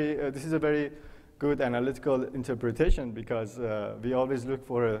this is a very good analytical interpretation, because we always look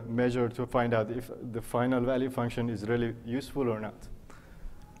for a measure to find out if the final value function is really useful or not.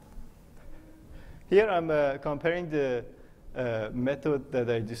 Here I'm comparing the method that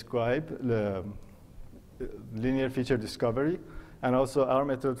I described, the linear feature discovery, and also our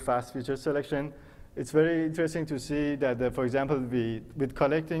method, fast feature selection. It's very interesting to see that, for example, with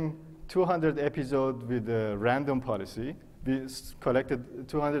collecting 200 episodes with a random policy, we collected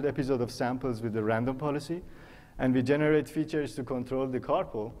 200 episodes of samples with the random policy, and we generate features to control the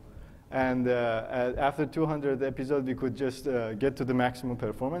carpal. And after 200 episodes, we could just get to the maximum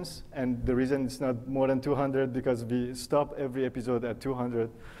performance. And the reason it's not more than 200 because we stop every episode at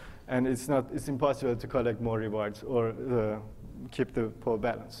 200, and it's impossible to collect more rewards or keep the pole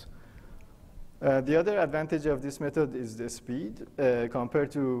balance. The other advantage of this method is the speed.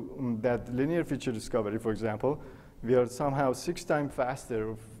 Compared to that linear feature discovery, for example, we are somehow 6 times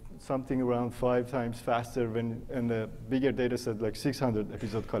faster, something around 5 times faster when in a bigger data set like 600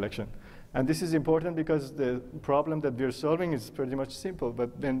 episode collection. And this is important because the problem that we're solving is pretty much simple,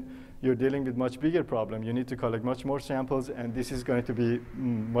 but then you're dealing with much bigger problem. You need to collect much more samples, and this is going to be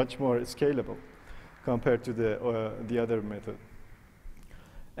much more scalable compared to the other method.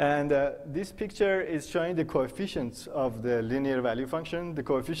 And this picture is showing the coefficients of the linear value function. The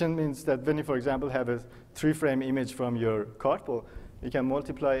coefficient means that when you, for example, have a 3-frame image from your carpal, you can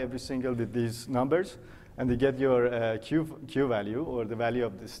multiply every single with these numbers, and you get your Q value, or the value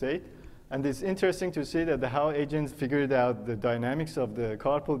of the state. And it's interesting to see that how agents figured out the dynamics of the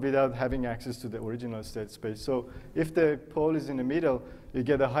carpool without having access to the original state space. So if the pole is in the middle, you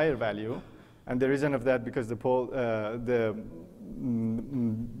get a higher value. And the reason of that, because the pole,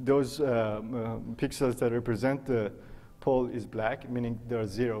 those pixels that represent the pole is black, meaning they're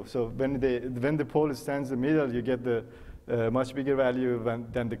 0. So when the pole stands in the middle, you get the much bigger value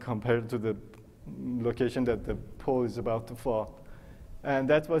than compared to the location that the pole is about to fall. And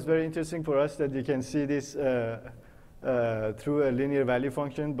that was very interesting for us, that you can see this through a linear value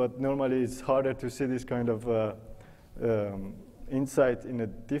function, but normally it's harder to see this kind of insight in a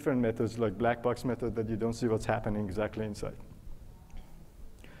different methods like black box method, that you don't see what's happening exactly inside.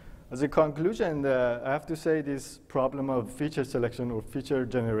 As a conclusion, I have to say this problem of feature selection or feature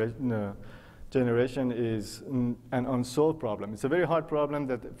generation is an unsolved problem. It's a very hard problem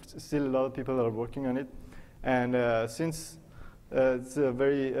that still a lot of people are working on it. And since it's a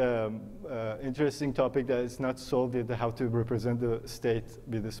very interesting topic that is not solved yet, how to represent the state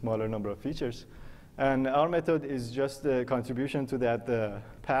with a smaller number of features. And our method is just a contribution to that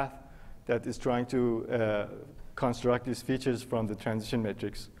path that is trying to construct these features from the transition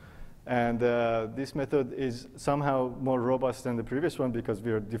matrix. And this method is somehow more robust than the previous one, because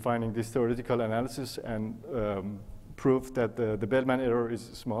we are defining this theoretical analysis and proof that the Bellman error is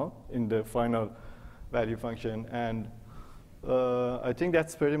small in the final value function. And I think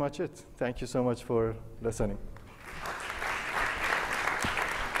that's pretty much it. Thank you so much for listening.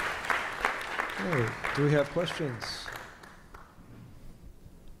 Hey, do we have questions?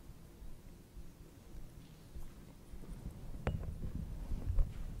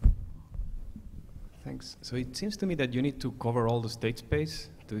 Thanks. So it seems to me that you need to cover all the state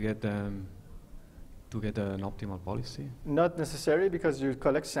space to get an optimal policy. Not necessarily, because you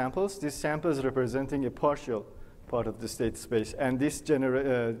collect samples. This sample is representing a partial part of the state space. And this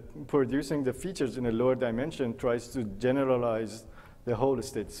producing the features in a lower dimension tries to generalize the whole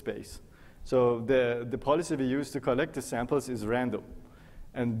state space. So the policy we use to collect the samples is random.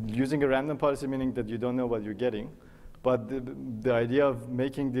 And using a random policy meaning that you don't know what you're getting. But the idea of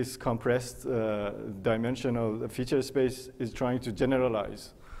making this compressed dimensional feature space is trying to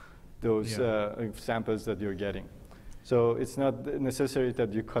generalize those samples that you're getting. So it's not necessary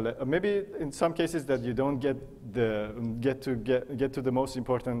that you collect. Maybe in some cases that you don't get to the most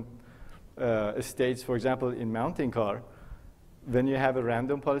important states. For example, in mounting car, when you have a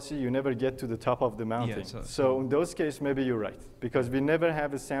random policy, you never get to the top of the mounting. Yeah, so in those cases, maybe you're right, because we never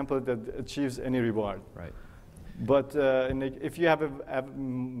have a sample that achieves any reward. Right. But if you have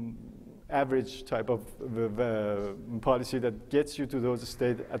an average type of policy that gets you to those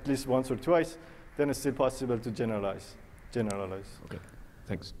states at least once or twice, then it's still possible to generalize. Okay,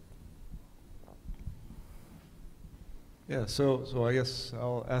 thanks. Yeah, so I guess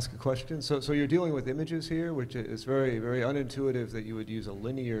I'll ask a question. So you're dealing with images here, which is very, very unintuitive that you would use a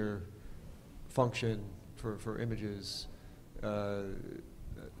linear function for images.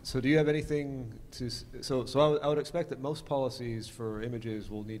 So do you have anything to, so I would expect that most policies for images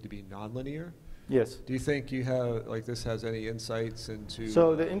will need to be nonlinear. Yes. Do you think you have, like this has any insights into?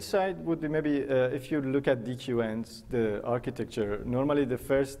 So the insight would be maybe if you look at DQNs, the architecture, normally the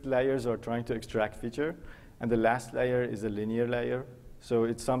first layers are trying to extract feature, and the last layer is a linear layer. So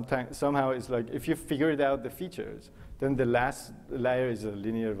it's somehow it's like if you figured out the features, then the last layer is a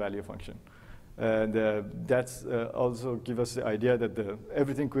linear value function. And that's also give us the idea that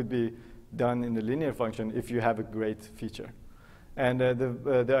everything could be done in the linear function if you have a great feature. And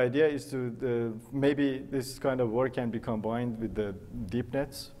the idea is to maybe this kind of work can be combined with the deep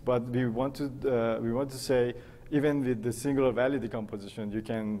nets, but we want to say even with the singular value decomposition, you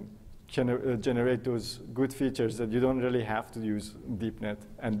can generate those good features that you don't really have to use deep net,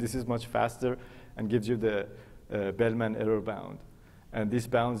 and this is much faster and gives you the Bellman error bound. And this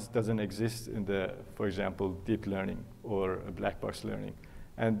bounds doesn't exist in the, for example, deep learning or black box learning.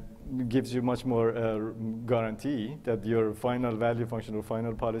 And gives you much more guarantee that your final value function or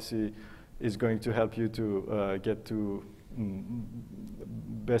final policy is going to help you to get to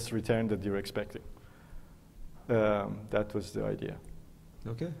best return that you're expecting. That was the idea.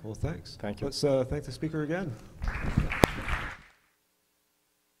 Okay, well, thanks. Thank you. Let's thank the speaker again.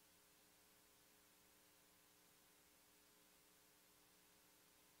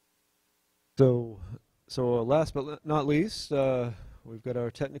 So last but not least, we've got our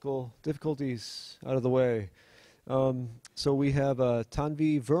technical difficulties out of the way. So we have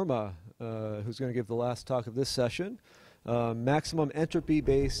Tanvi Verma, who's going to give the last talk of this session. Maximum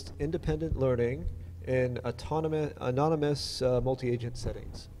entropy-based independent learning in anonymous multi-agent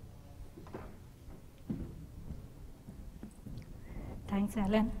settings. Thanks,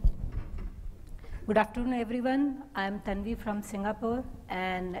 Alan. Good afternoon, everyone. I'm Tanvi from Singapore,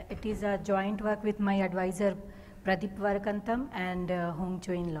 and it is a joint work with my advisor, Pradeep Varakantham and Hoong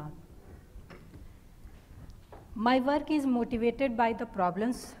Chuin. My work is motivated by the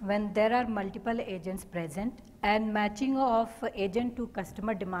problems when there are multiple agents present and matching of agent to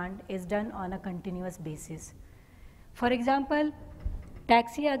customer demand is done on a continuous basis. For example,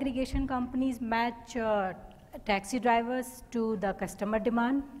 taxi aggregation companies match taxi drivers to the customer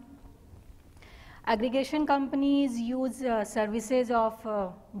demand. Aggregation companies use services of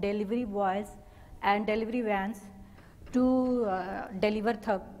delivery boys and delivery vans to deliver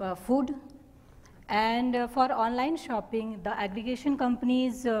food. And for online shopping, the aggregation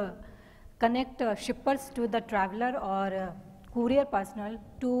companies connect shippers to the traveler or courier personnel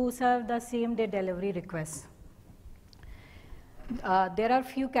to serve the same-day delivery requests. There are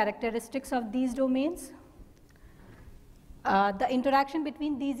few characteristics of these domains. The interaction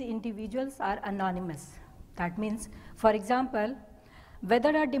between these individuals are anonymous. That means, for example,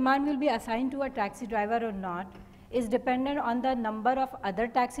 whether a demand will be assigned to a taxi driver or not is dependent on the number of other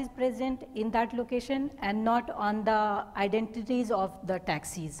taxis present in that location and not on the identities of the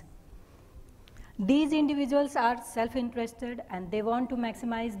taxis. These individuals are self-interested and they want to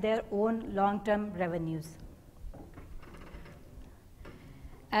maximize their own long-term revenues.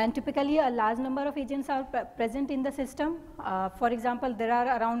 And typically, a large number of agents are present in the system. For example, there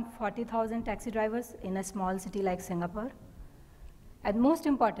are around 40,000 taxi drivers in a small city like Singapore. And most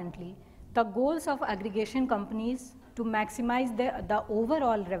importantly, the goals of aggregation companies to maximize the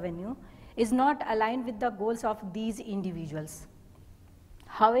overall revenue is not aligned with the goals of these individuals.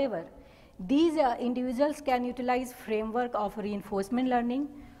 However, these individuals can utilize framework of reinforcement learning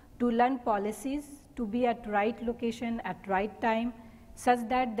to learn policies to be at right location at right time, such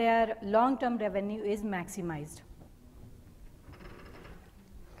that their long-term revenue is maximized.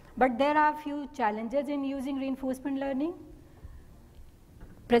 But there are few challenges in using reinforcement learning.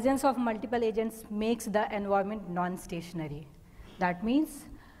 Presence of multiple agents makes the environment non-stationary. That means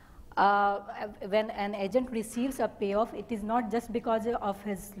when an agent receives a payoff, it is not just because of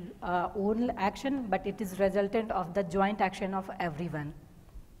his own action, but it is resultant of the joint action of everyone.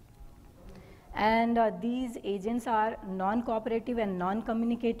 And these agents are non-cooperative and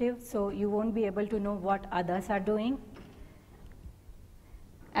non-communicative, so you won't be able to know what others are doing.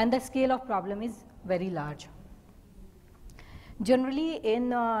 And the scale of problem is very large. Generally,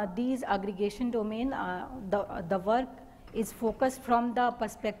 in these aggregation domain, the work is focused from the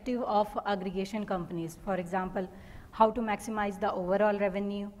perspective of aggregation companies. For example, how to maximize the overall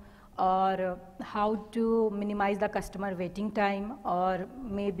revenue, or how to minimize the customer waiting time, or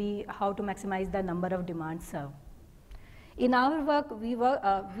maybe how to maximize the number of demands served. In our work,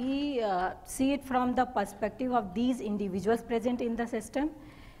 we see it from the perspective of these individuals present in the system,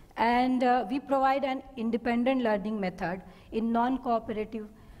 and we provide an independent learning method in non-cooperative,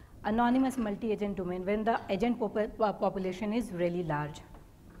 anonymous multi-agent domain when the agent population is really large.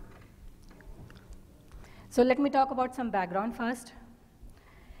 So let me talk about some background first.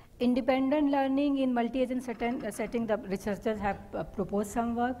 Independent learning in multi-agent setting, the researchers have proposed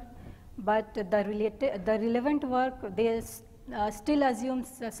some work, but the relevant work, they still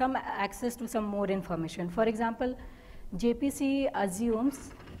assumes some access to some more information. For example, JPC assumes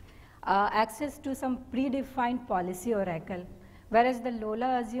access to some predefined policy oracle, whereas the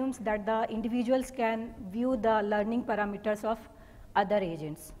LOLA assumes that the individuals can view the learning parameters of other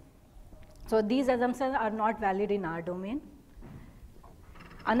agents. So these assumptions are not valid in our domain.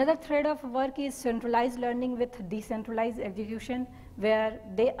 Another thread of work is centralized learning with decentralized execution, where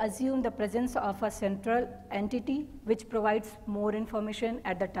they assume the presence of a central entity which provides more information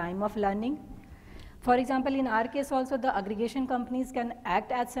at the time of learning. For example, in our case also, the aggregation companies can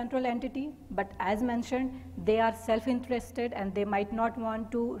act as central entity, but as mentioned, they are self-interested and they might not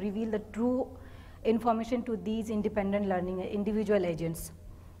want to reveal the true information to these independent learning individual agents.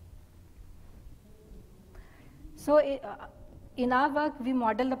 So in our work, we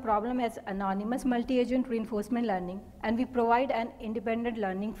model the problem as anonymous multi-agent reinforcement learning, and we provide an independent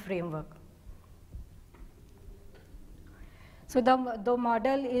learning framework. So the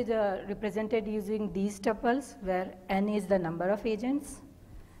model is represented using these tuples, where n is the number of agents,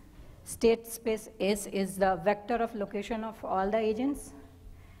 state space S is the vector of location of all the agents,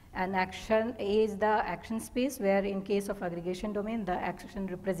 and action A is the action space, where in case of aggregation domain, the action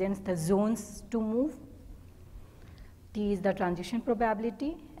represents the zones to move. T is the transition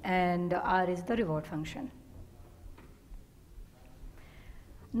probability, and R is the reward function.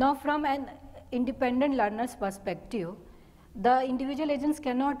 Now, from an independent learner's perspective, the individual agents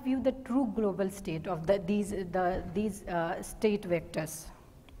cannot view the true global state of these state vectors.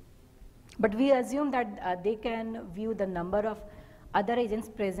 But we assume that they can view the number of other agents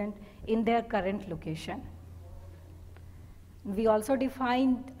present in their current location. We also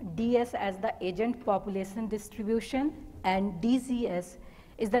defined DS as the agent population distribution, and DZS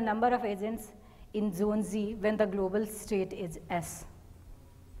is the number of agents in zone Z when the global state is S.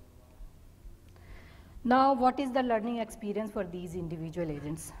 Now, what is the learning experience for these individual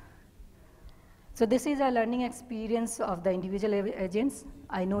agents? So this is a learning experience of the individual agents.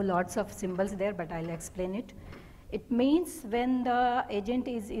 I know lots of symbols there, but I'll explain it. It means when the agent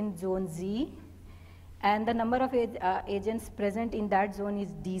is in zone Z, and the number of agents present in that zone is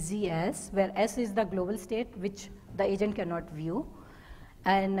DZS, where S is the global state, which the agent cannot view.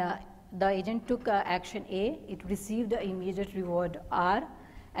 And the agent took action A, it received the immediate reward R,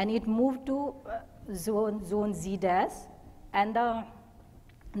 and it moved to zone Z dash, and the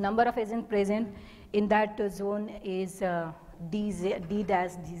number of agents present in that zone is D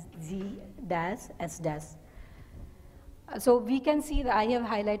dash, Z dash, S dash. So we can see that I have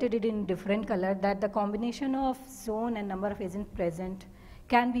highlighted it in different color, that the combination of zone and number of agents present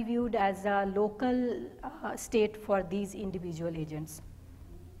can be viewed as a local state for these individual agents.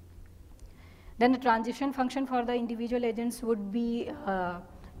 Then the transition function for the individual agents would be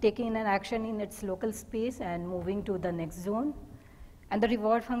taking an action in its local space and moving to the next zone. And the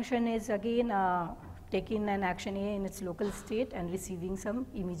reward function is again taking an action A in its local state and receiving some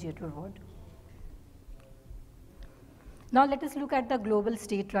immediate reward. Now let us look at the global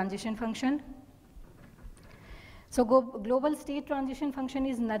state transition function. So global state transition function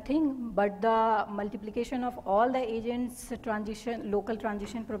is nothing but the multiplication of all the agents' local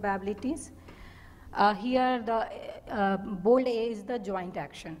transition probabilities. Here the bold A is the joint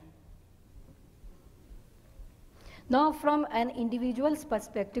action. Now from an individual's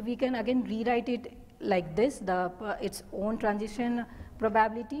perspective, we can again rewrite it like this, its own transition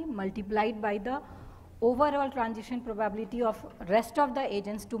probability multiplied by the overall transition probability of rest of the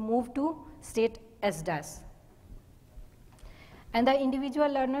agents to move to state S dash. And the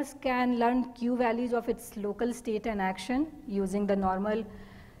individual learners can learn Q values of its local state and action using the normal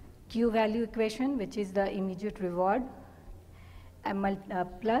Q value equation, which is the immediate reward,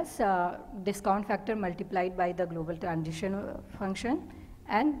 plus discount factor multiplied by the global transition function,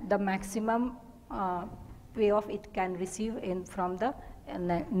 and the maximum payoff it can receive from the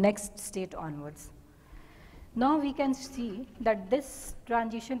next state onwards. Now we can see that this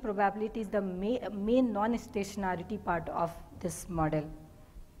transition probability is the main non-stationarity part of this model.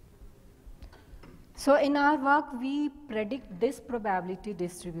 So in our work, we predict this probability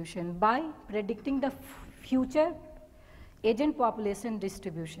distribution by predicting the future agent population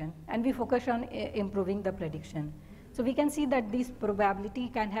distribution, and we focus on improving the prediction. So we can see that this probability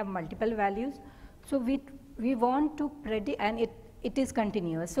can have multiple values. So we want to predict, and it is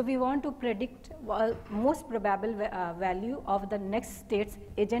continuous. So we want to predict most probable value of the next state's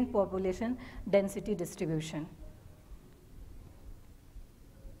agent population density distribution.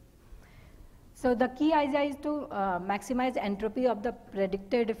 So the key idea is to maximize entropy of the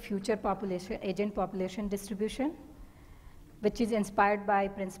predicted future agent population distribution, which is inspired by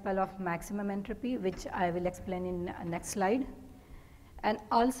principle of maximum entropy, which I will explain in next slide. And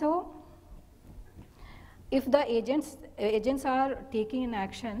also, if the agents are taking an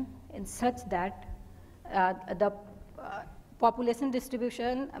action in such that the population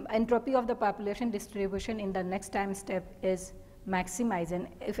distribution, entropy of the population distribution in the next time step is maximized, and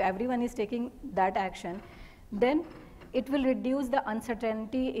if everyone is taking that action, then it will reduce the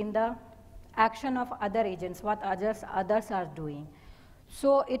uncertainty in the action of other agents, what others are doing.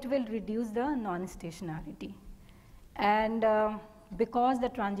 So it will reduce the non-stationarity. And because the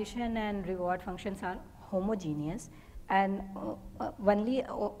transition and reward functions are homogeneous, and only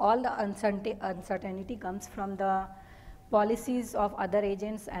all the uncertainty comes from the policies of other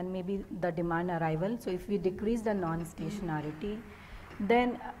agents and maybe the demand arrival. So if we decrease the non-stationarity,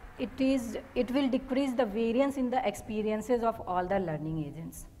 then it will decrease the variance in the experiences of all the learning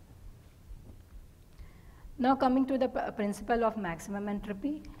agents. Now coming to the principle of maximum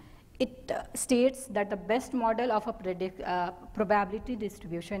entropy, it states that the best model of a probability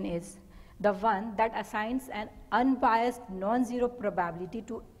distribution is the one that assigns an unbiased non-zero probability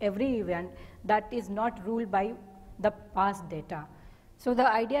to every event that is not ruled by the past data. So the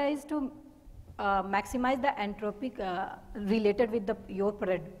idea is to maximize the entropy related with your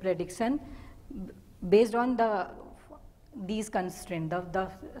prediction based on these constraints.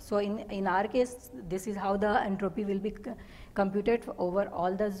 So in our case, this is how the entropy will be computed over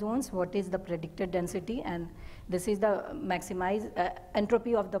all the zones, what is the predicted density, and this is the maximized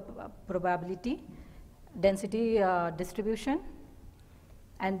entropy of the probability density distribution.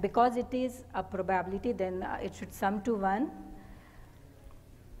 And because it is a probability, then it should sum to 1.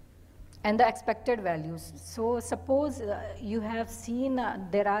 And the expected values. So suppose you have seen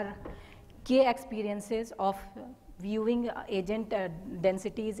there are k experiences of viewing agent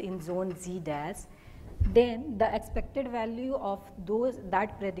densities in zone Z dash, then the expected value of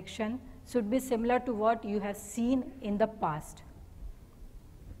that prediction should be similar to what you have seen in the past.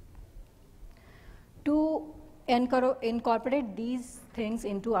 To incorporate these things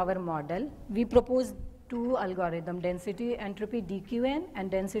into our model, we propose 2 algorithms, density entropy DQN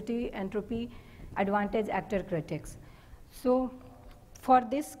and density entropy advantage actor critics. So for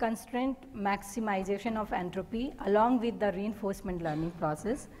this constraint maximization of entropy along with the reinforcement learning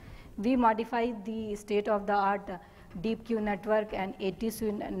process, we modify the state-of-the-art deep Q network and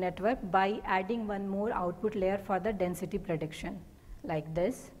ATC network by adding one more output layer for the density prediction, like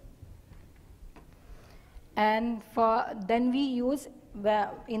this. And then we use,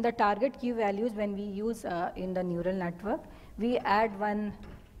 in the target Q values, when we use in the neural network, we add one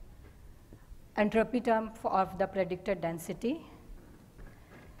entropy term of the predicted density.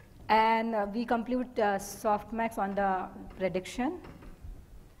 And we compute softmax on the prediction.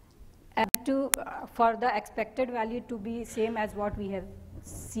 And for the expected value to be same as what we have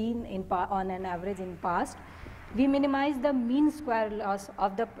seen on an average in past, we minimize the mean square loss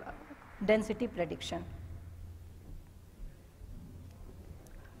of the density prediction.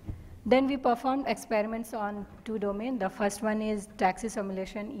 Then we performed experiments on 2 domains. The first one is taxi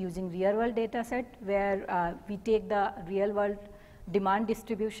simulation using real-world data set, where we take the real-world demand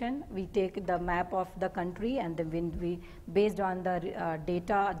distribution, we take the map of the country, and then based on the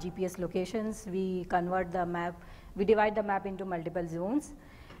data, GPS locations, we convert the map, we divide the map into multiple zones,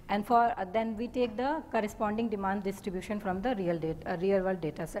 and then we take the corresponding demand distribution from the real-world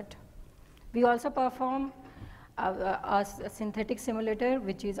data set. We also perform a synthetic simulator,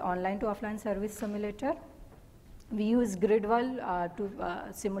 which is online to offline service simulator. We use Gridwall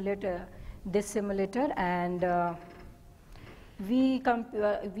to simulate this simulator, and we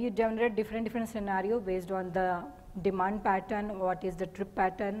generate different scenario based on the demand pattern, what is the trip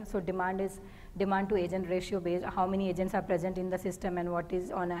pattern. So demand is demand to agent ratio based how many agents are present in the system and what is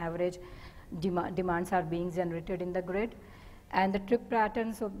on average demands are being generated in the grid. And the trip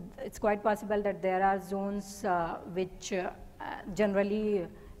pattern, so it's quite possible that there are zones which generally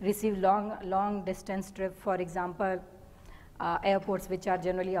receive long distance trip. For example, airports which are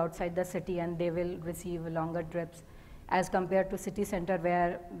generally outside the city, and they will receive longer trips as compared to city center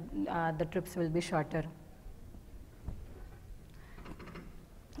where the trips will be shorter.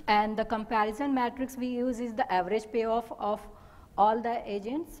 And the comparison matrix we use is the average payoff of all the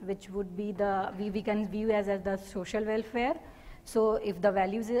agents, which would be we can view as the social welfare. So if the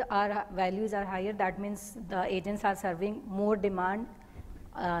values are higher, that means the agents are serving more demand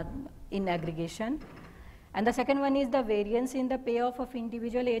in aggregation. And the second one is the variance in the payoff of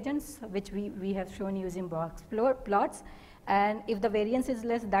individual agents, which we have shown using box plots. And if the variance is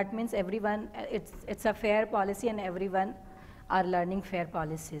less, that means everyone, it's a fair policy and everyone are learning fair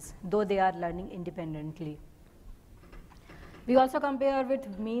policies, though they are learning independently. We also compare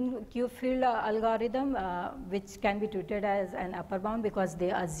with mean Q-field algorithm, which can be treated as an upper bound because they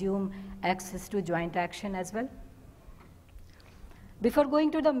assume access to joint action as well. Before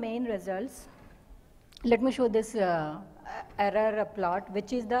going to the main results, let me show this error plot,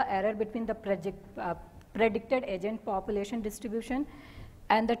 which is the error between the predicted agent population distribution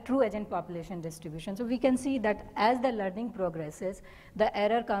and the true agent population distribution. So we can see that as the learning progresses, the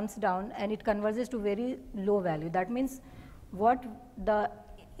error comes down and it converges to very low value. That means what the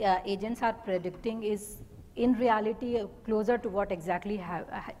agents are predicting is in reality closer to what exactly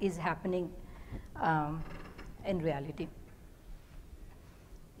is happening in reality.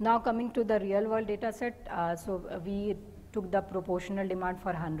 Now coming to the real world data set, so we took the proportional demand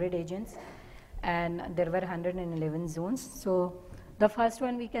for 100 agents, and there were 111 zones. So the first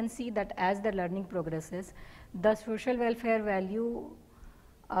one, we can see that as the learning progresses, the social welfare value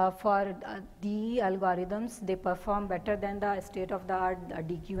for the algorithms, they perform better than the state-of-the-art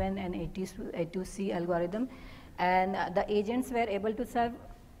DQN and A2C algorithm, and the agents were able to serve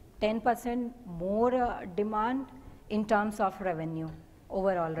 10% more demand in terms of revenue,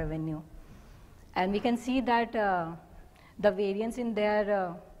 overall revenue. And we can see that the variance in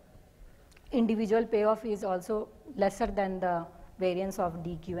their individual payoff is also lesser than the variance of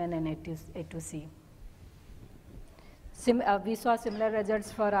DQN and A2C. We saw similar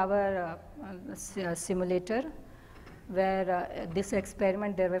results for our simulator, where this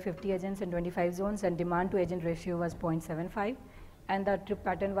experiment there were 50 agents and 25 zones, and demand to agent ratio was 0.75, and the trip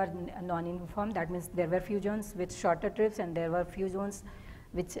pattern was non-uniform. That means there were few zones with shorter trips and there were few zones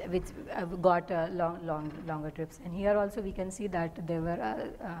which got longer trips. And here also we can see that they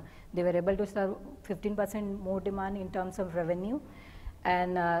were able to serve 15% more demand in terms of revenue,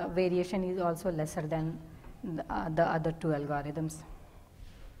 and variation is also lesser than the other two algorithms.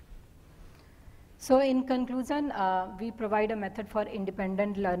 So in conclusion, we provide a method for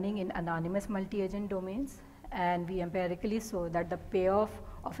independent learning in anonymous multi-agent domains, and we empirically show that the payoff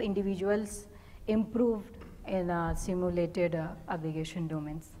of individuals improved in simulated aggregation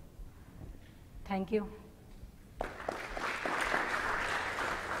domains. Thank you.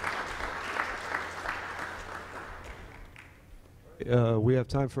 We have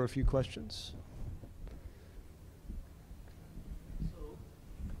time for a few questions.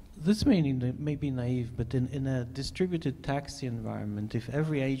 This may be naive, but in a distributed taxi environment, if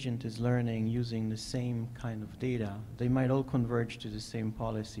every agent is learning using the same kind of data, they might all converge to the same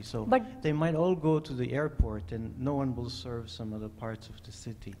policy. So they might all go to the airport and no one will serve some other parts of the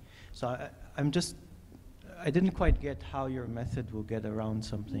city. So I didn't quite get how your method will get around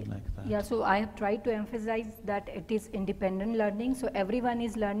something like that. Yeah, so I have tried to emphasize that it is independent learning, so everyone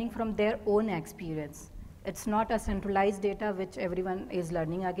is learning from their own experience. It's not a centralized data which everyone is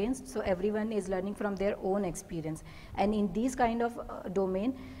learning against, so everyone is learning from their own experience. And in these kind of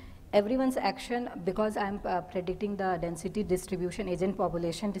domain, everyone's action, because I'm predicting the density distribution, agent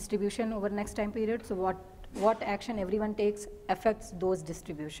population distribution over next time period, so what action everyone takes affects those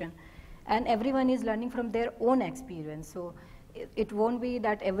distribution. And everyone is learning from their own experience, so it won't be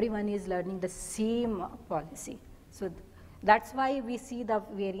that everyone is learning the same policy. So that's why we see the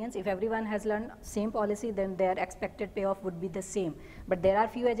variance. If everyone has learned same policy, then their expected payoff would be the same. But there are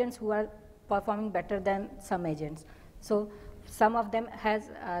few agents who are performing better than some agents. So some of them has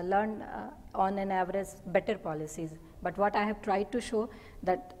learned on an average better policies. But what I have tried to show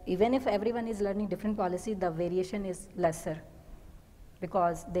that even if everyone is learning different policy, the variation is lesser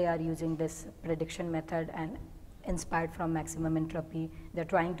because they are using this prediction method and inspired from maximum entropy. They're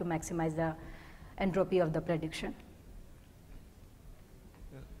trying to maximize the entropy of the prediction.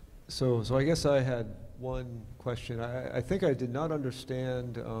 So I guess I had one question. I think I did not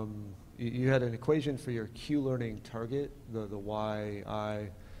understand, you had an equation for your Q-learning target, the y, I,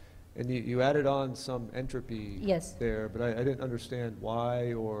 and you added on some entropy there, but I didn't understand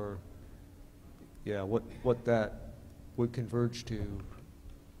why or, yeah, what that would converge to.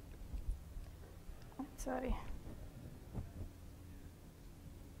 Sorry.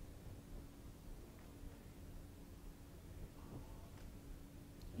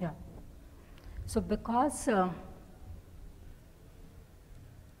 Yeah. So because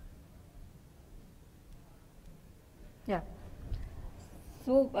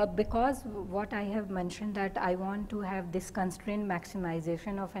because what I have mentioned that I want to have this constrained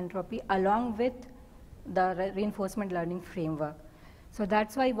maximization of entropy along with the reinforcement learning framework. So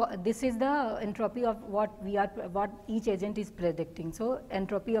that's why this is the entropy of what each agent is predicting. So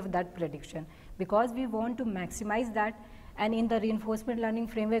entropy of that prediction, because we want to maximize that. And in the reinforcement learning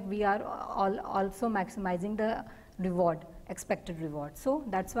framework, we are also maximizing the reward, expected reward. So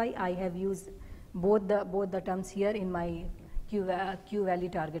that's why I have used both the terms here in my Q value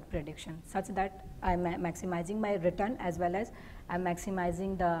target prediction, such that I'm maximizing my return as well as I'm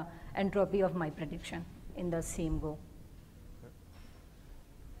maximizing the entropy of my prediction in the same go.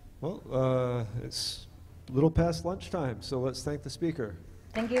 Well, it's a little past lunchtime, so let's thank the speaker.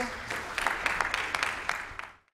 Thank you.